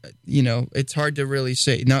 You know, it's hard to really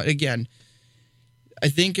say. Now, again, I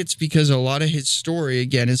think it's because a lot of his story,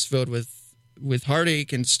 again, is filled with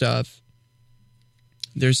heartache and stuff.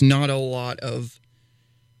 There's not a lot of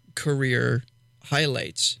career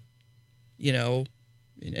highlights, you know,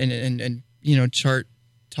 and you know,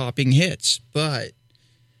 chart-topping hits. But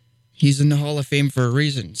he's in the Hall of Fame for a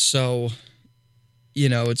reason. So, you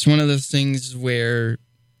know, it's one of those things where,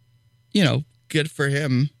 you know, good for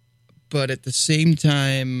him. But at the same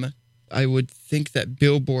time, I would think that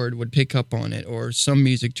Billboard would pick up on it or some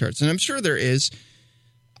music charts. And I'm sure there is.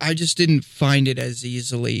 I just didn't find it as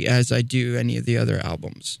easily as I do any of the other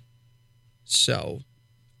albums. So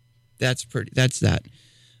that's that.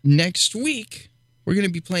 Next week, we're going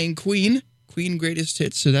to be playing Queen Greatest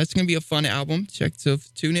Hits. So that's going to be a fun album. So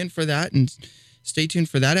tune in for that and stay tuned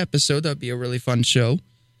for that episode. That'll be a really fun show.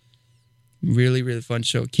 Really, really fun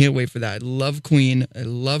show. Can't wait for that. I love Queen. I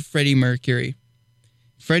love Freddie Mercury.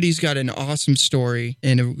 Freddie's got an awesome story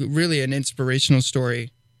and really an inspirational story.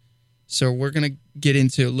 So we're going to get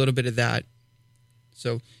into a little bit of that.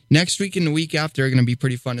 So next week and the week after are going to be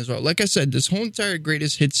pretty fun as well. Like I said, this whole entire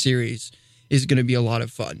Greatest Hits series is going to be a lot of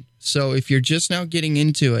fun. So if you're just now getting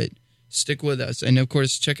into it, stick with us. And of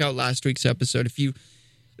course, check out last week's episode.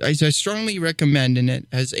 I strongly recommend, and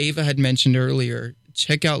as Ava had mentioned earlier,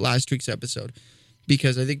 check out last week's episode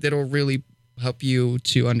because I think that'll really help you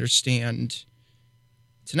to understand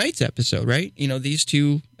tonight's episode, right? You know, these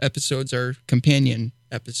two episodes are companion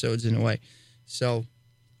episodes in a way. So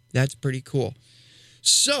that's pretty cool.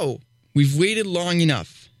 So we've waited long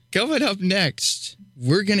enough. Coming up next,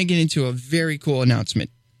 we're going to get into a very cool announcement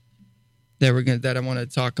that I want to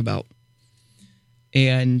talk about.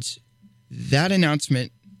 And that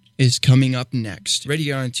announcement is coming up next. Right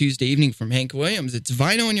here on a Tuesday evening from Hank Williams. It's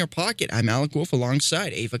Vinyl in Your Pocket. I'm Alec Wolf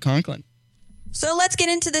alongside Ava Conklin. So let's get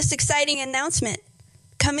into this exciting announcement.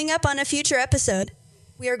 Coming up on a future episode,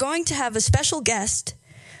 we are going to have a special guest.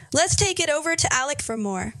 Let's take it over to Alec for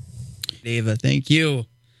more. Ava, thank you.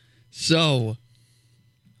 So,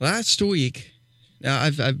 last week,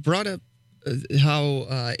 I've brought up how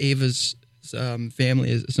Ava's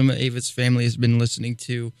family, some of Ava's family has been listening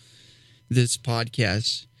to this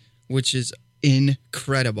podcast, which is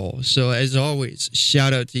incredible. So, as always,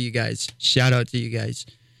 shout out to you guys. Shout out to you guys.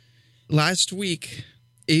 Last week,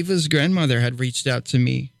 Ava's grandmother had reached out to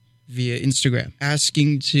me via Instagram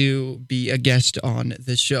asking to be a guest on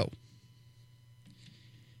the show.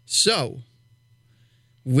 So,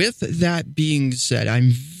 with that being said,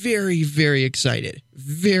 I'm very, very excited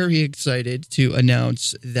to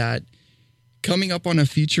announce that coming up on a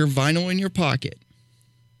future Vinyl in Your Pocket,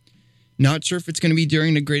 not sure if it's going to be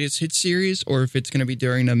during the Greatest Hits series or if it's going to be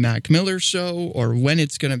during the Mac Miller show or when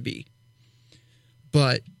it's going to be,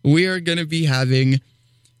 but we are going to be having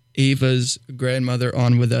Ava's grandmother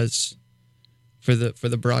on with us for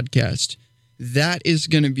the broadcast. That is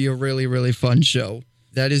going to be a really, really fun show.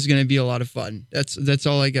 That is going to be a lot of fun. That's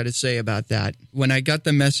all I got to say about that. When I got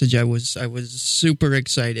the message, I was super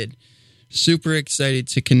excited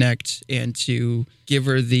to connect and to give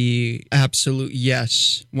her the absolute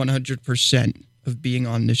yes, 100% of being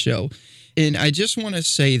on the show. And I just want to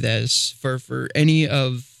say this for any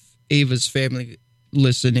of Ava's family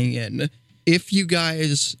listening in. If you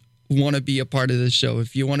guys want to be a part of the show,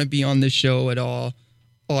 if you want to be on the show at all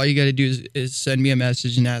you got to do is send me a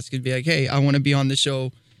message and ask and be like, hey, I want to be on the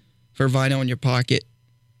show for Vinyl in Your Pocket.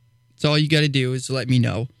 That's all you got to do is let me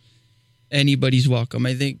know. Anybody's welcome.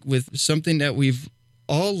 I think with something that we've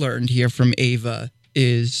all learned here from Ava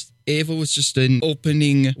is Ava was just an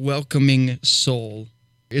opening, welcoming soul.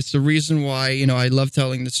 It's the reason why, I love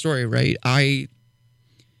telling the story, right? I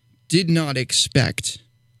did not expect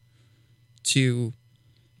to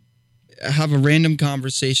have a random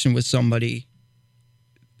conversation with somebody,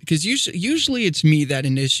 because usually it's me that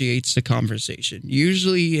initiates the conversation.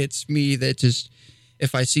 Usually it's me that just,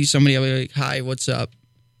 if I see somebody, I'll be like, hi, what's up,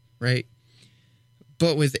 right?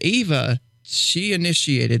 But with Ava, she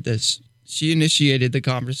initiated this. She initiated the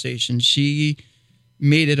conversation. She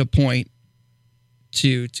made it a point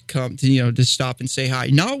to come, to stop and say hi.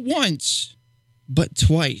 Not once, but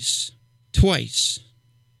twice.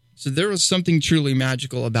 So there was something truly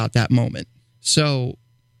magical about that moment. So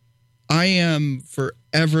I am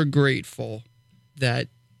forever grateful that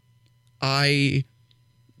I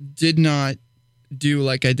did not do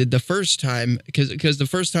like I did the first time, because the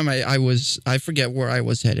first time I forget where I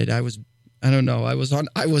was headed. I was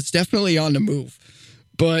definitely on the move.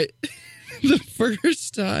 But the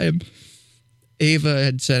first time Ava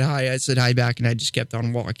had said hi, I said hi back, and I just kept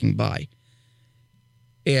on walking by.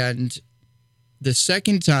 And the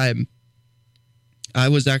second time, I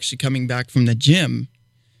was actually coming back from the gym,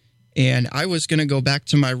 and I was going to go back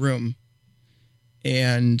to my room,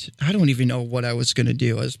 and I don't even know what I was going to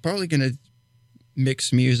do. I was probably going to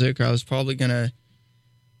mix music, or I was probably going to,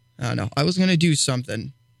 I don't know. I was going to do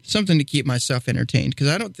something to keep myself entertained, because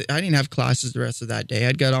I didn't have classes the rest of that day.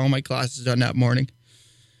 I'd got all my classes done that morning.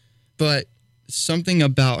 But something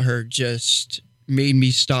about her just made me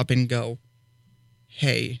stop and go,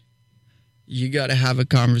 hey, you got to have a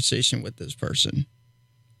conversation with this person.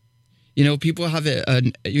 People have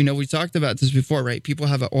we talked about this before, right? People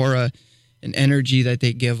have an aura, an energy that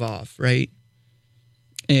they give off, right?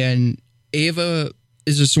 And Ava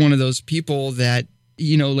is just one of those people that,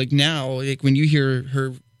 like now, like when you hear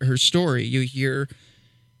her story, you hear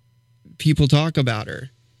people talk about her.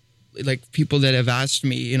 Like people that have asked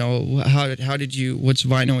me, how did you, what's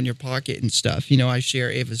Vinyl in Your Pocket and stuff? I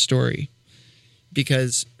share Ava's story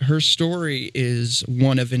because her story is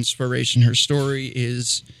one of inspiration. Her story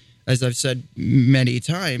is, as I've said many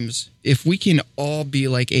times, if we can all be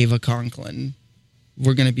like Ava Conklin,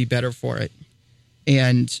 we're going to be better for it.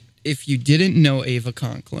 And if you didn't know Ava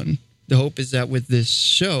Conklin, the hope is that with this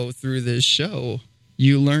show, through this show,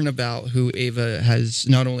 you learn about who Ava has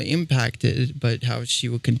not only impacted, but how she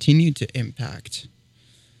will continue to impact.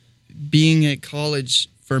 Being at college,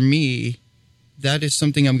 for me, that is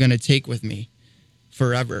something I'm going to take with me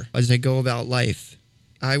forever as I go about life.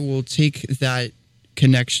 I will take that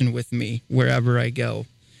connection with me wherever I go.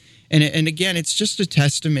 And again, it's just a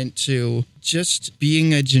testament to just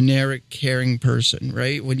being a generic caring person,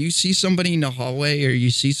 right? When you see somebody in the hallway or you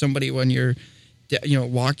see somebody when you're,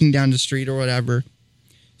 walking down the street or whatever,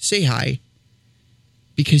 say hi,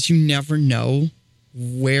 because you never know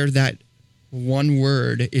where that one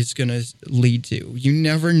word is going to lead to. You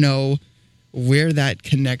never know where that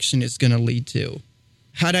connection is going to lead to.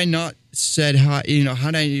 Had I not said hi,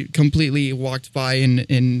 had I completely walked by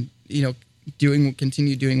and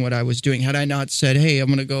continue doing what I was doing, had I not said, hey,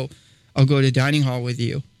 I'll go to dining hall with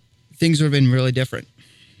you, things would have been really different.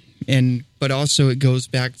 But also it goes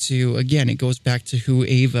back to who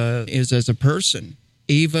Ava is as a person.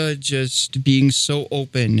 Ava just being so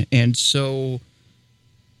open and so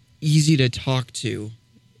easy to talk to,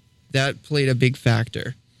 that played a big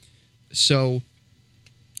factor. So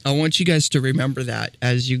I want you guys to remember that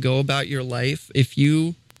as you go about your life. If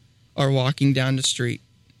you are walking down the street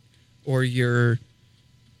or you're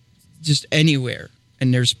just anywhere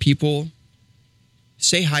and there's people,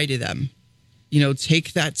 say hi to them.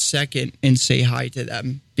 Take that second and say hi to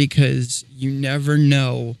them, because you never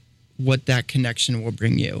know what that connection will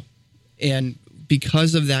bring you. And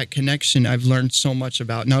because of that connection, I've learned so much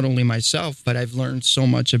about not only myself, but I've learned so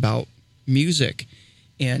much about music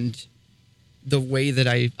and the way that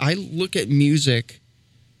I look at music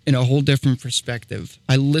in a whole different perspective.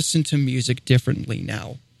 I listen to music differently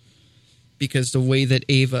now because the way that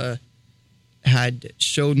Ava had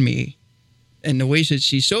showed me, and the way that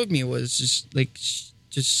she showed me was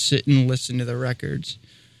just sit and listen to the records,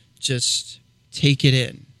 just take it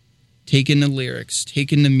in. Take in the lyrics,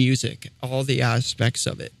 take in the music, all the aspects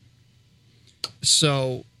of it.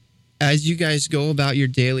 So as you guys go about your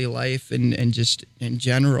daily life and just in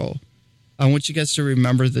general, I want you guys to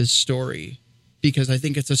remember this story, because I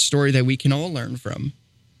think it's a story that we can all learn from.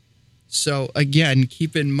 So again,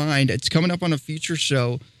 keep in mind, it's coming up on a future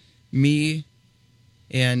show. Me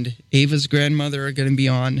and Ava's grandmother are going to be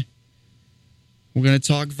on. We're going to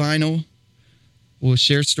talk vinyl. We'll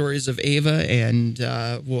share stories of Ava, and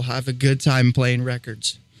we'll have a good time playing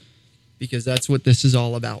records, because that's what this is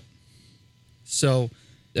all about. So,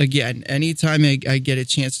 again, anytime I get a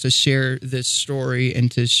chance to share this story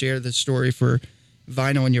and to share the story for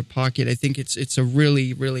Vinyl in Your Pocket, I think it's a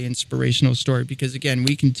really, really inspirational story, because, again,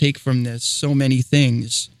 we can take from this so many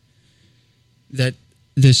things that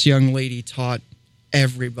this young lady taught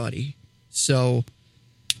everybody. So,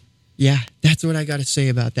 yeah, that's what I got to say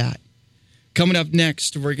about that. Coming up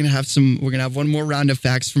next, we're gonna have one more round of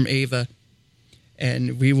facts from Ava,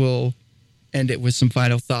 and we will end it with some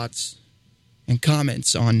final thoughts and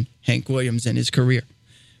comments on Hank Williams and his career.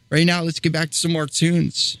 Right now, let's get back to some more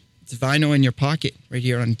tunes. It's Vinyl in Your Pocket right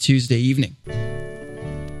here on Tuesday evening.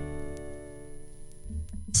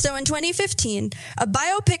 So in 2015, a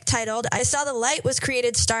biopic titled I Saw the Light was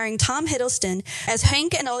created, starring Tom Hiddleston as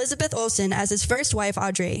Hank and Elizabeth Olsen as his first wife,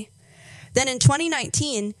 Audrey. Then in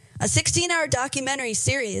 2019, a 16-hour documentary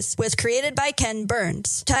series was created by Ken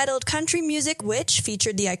Burns, titled Country Music, which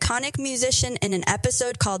featured the iconic musician in an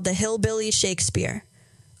episode called The Hillbilly Shakespeare.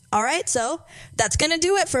 All right, so that's going to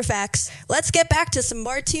do it for facts. Let's get back to some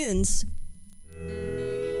more tunes.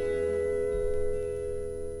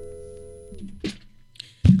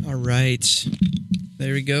 All right.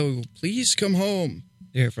 There we go. Please Come Home.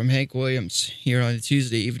 There from Hank Williams here on a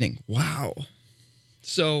Tuesday evening. Wow.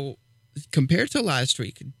 So compared to last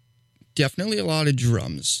week, definitely a lot of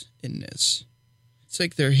drums in this. It's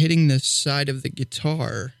like they're hitting the side of the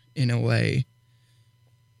guitar in a way.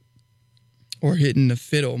 Or hitting the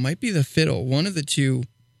fiddle. Might be the fiddle. One of the two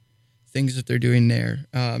things that they're doing there.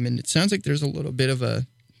 And it sounds like there's a little bit of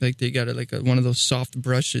like they got one of those soft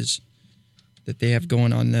brushes that they have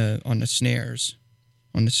going on the snares.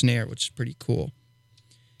 On the snare, which is pretty cool.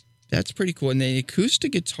 That's pretty cool. And the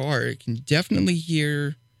acoustic guitar, you can definitely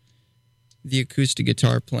hear the acoustic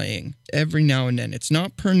guitar playing every now and then. It's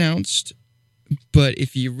not pronounced, but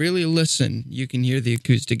if you really listen, you can hear the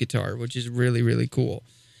acoustic guitar, which is really, really cool.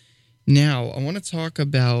 Now, I want to talk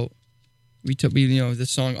about, the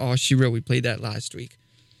song All She Wrote. We played that last week.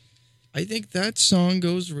 I think that song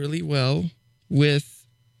goes really well with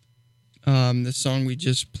the song we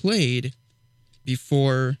just played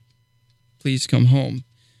before Please Come Home.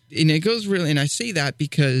 And it goes really, and I say that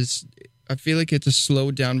because I feel like it's a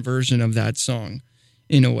slowed down version of that song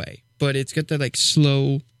in a way, but it's got that like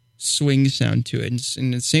slow swing sound to it.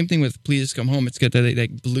 And the same thing with Please Come Home. It's got that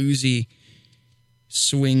like bluesy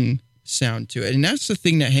swing sound to it. And that's the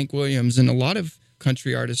thing that Hank Williams and a lot of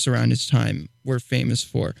country artists around his time were famous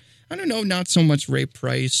for. I don't know, not so much Ray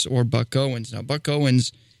Price or Buck Owens. Now, Buck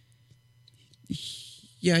Owens,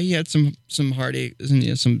 yeah, he had some heartache,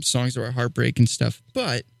 some songs that were heartbreak and stuff,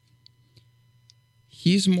 but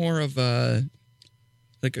he's more of a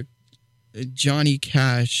Johnny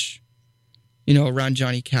Cash, around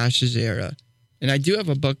Johnny Cash's era. And I do have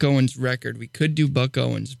a Buck Owens record. We could do Buck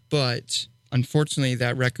Owens, but unfortunately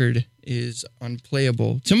that record is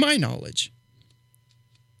unplayable to my knowledge.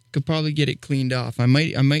 Could probably get it cleaned off. I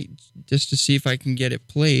might just to see if I can get it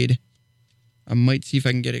played. I might see if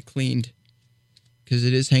I can get it cleaned because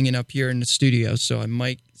it is hanging up here in the studio. So I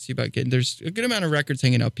might see if I can. There's a good amount of records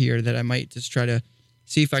hanging up here that I might just try to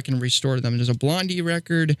see if I can restore them. There's a Blondie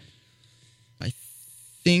record. I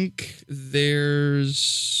think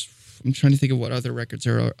I'm trying to think of what other records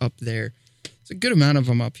are up there. There's a good amount of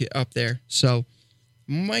them up there. So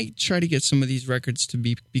might try to get some of these records to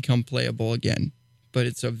become playable again. But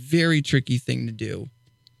it's a very tricky thing to do.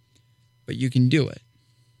 But you can do it.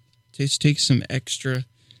 Just take some extra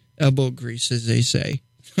elbow grease, as they say.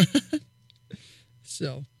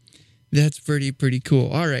 So that's pretty cool.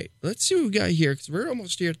 All right, let's see what we got here, because we're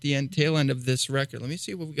almost here at the tail end of this record. Let me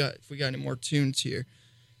see what we got, if we got any more tunes here.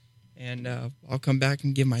 And I'll come back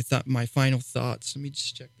and give my final thoughts. Let me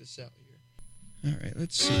just check this out here. All right,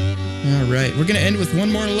 let's see. All right, we're going to end with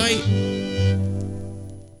One More Light.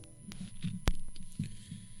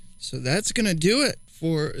 So that's going to do it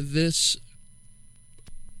for this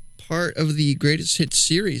part of the Greatest Hits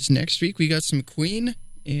series. Next week, we got some Queen,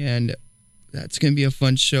 and that's going to be a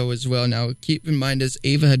fun show as well. Now, keep in mind, as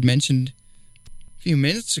Ava had mentioned a few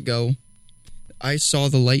minutes ago, I Saw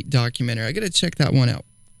the Light documentary. I got to check that one out.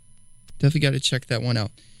 Definitely got to check that one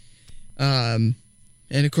out. And,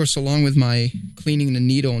 of course, along with my cleaning the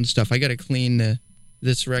needle and stuff, I got to clean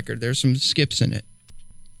this record. There's some skips in it.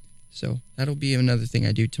 So that'll be another thing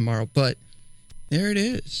I do tomorrow. But there it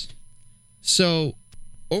is. So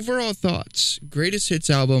overall thoughts. Greatest Hits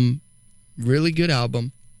album. Really good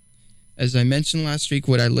album. As I mentioned last week,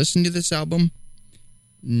 would I listen to this album?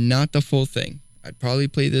 Not the full thing. I'd probably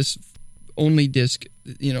play this only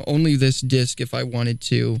this disc if I wanted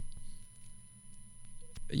to,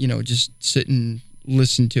 just sit and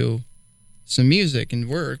listen to some music and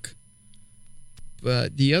work.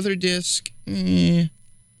 But the other disc,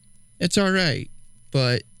 it's all right,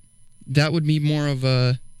 but that would be more of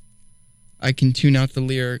I can tune out the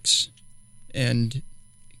lyrics and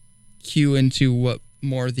cue into what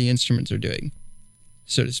more of the instruments are doing,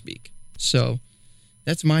 so to speak. So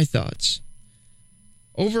that's my thoughts.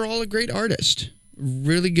 Overall, a great artist,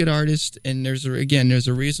 really good artist, and there's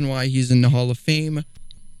a reason why he's in the Hall of Fame.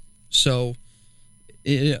 So,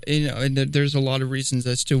 and there's a lot of reasons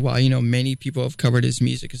as to why, many people have covered his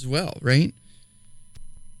music as well, right?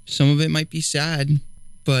 Some of it might be sad,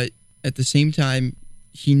 but at the same time,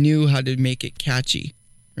 he knew how to make it catchy,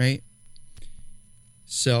 right?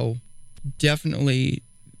 So, definitely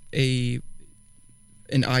an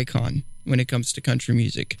icon when it comes to country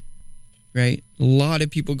music, right? A lot of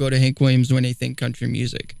people go to Hank Williams when they think country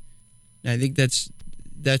music. And I think that's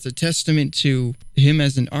a testament to him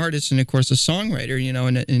as an artist and, of course, a songwriter,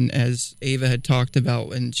 and as Ava had talked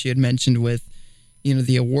about and she had mentioned with,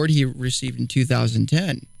 the award he received in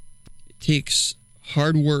 2010. It takes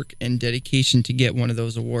hard work and dedication to get one of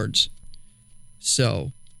those awards.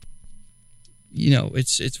 So,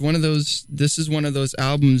 it's one of those, this is one of those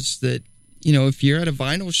albums that, if you're at a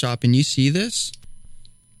vinyl shop and you see this,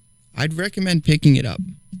 I'd recommend picking it up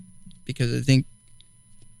because I think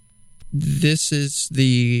this is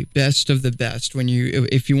the best of the best.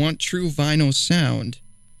 If you want true vinyl sound,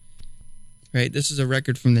 right? This is a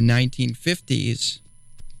record from the 1950s.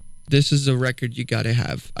 This is a record you got to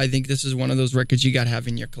have. I think this is one of those records you got to have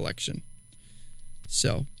in your collection.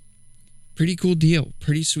 So, pretty cool deal.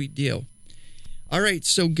 Pretty sweet deal. All right,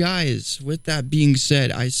 so guys, with that being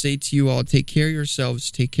said, I say to you all, take care of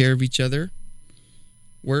yourselves, take care of each other,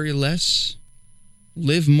 worry less,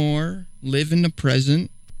 live more, live in the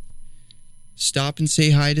present, stop and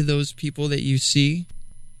say hi to those people that you see,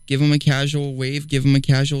 give them a casual wave, give them a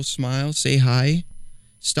casual smile, say hi,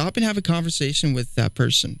 stop and have a conversation with that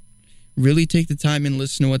person. Really take the time and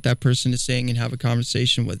listen to what that person is saying and have a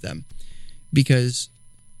conversation with them, because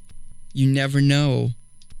you never know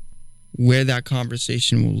where that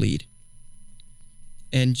conversation will lead.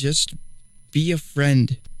 And just be a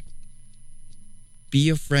friend. Be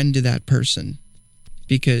a friend to that person.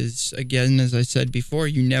 Because, again, as I said before,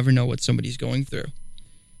 you never know what somebody's going through.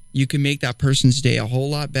 You can make that person's day a whole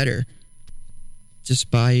lot better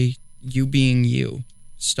just by you being you.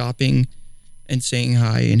 Stopping and saying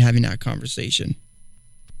hi and having that conversation.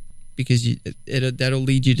 Because that'll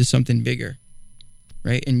lead you to something bigger.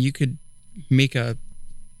 Right? And you could make a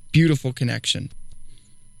beautiful connection.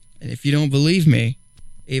 And if you don't believe me,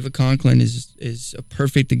 Ava Conklin is a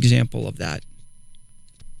perfect example of that.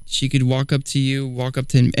 She could walk up to you, walk up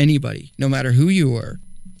to anybody, no matter who you were,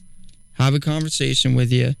 have a conversation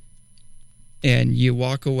with you, and you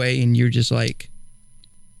walk away and you're just like,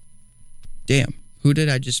 damn, who did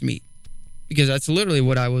I just meet? Because that's literally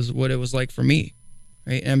what it was like for me,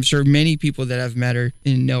 right? And I'm sure many people that have met her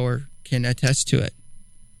and know her can attest to it.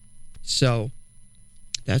 So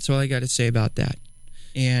that's all I got to say about that.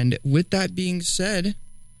 And with that being said,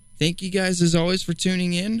 thank you guys as always for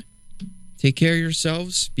tuning in. Take care of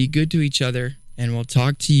yourselves, be good to each other, and we'll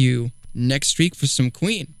talk to you next week for some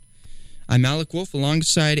Queen. I'm Alec Wolf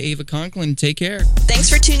alongside Ava Conklin. Take care. Thanks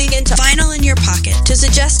for tuning in to Vinyl in Your Pocket. To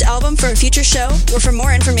suggest album for a future show or for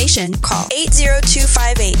more information, call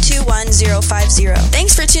 802-582-1050.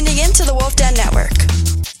 Thanks for tuning in to the Wolf Den Network.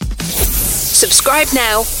 Subscribe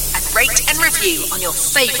now and rate and review on your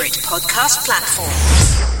favorite podcast platform.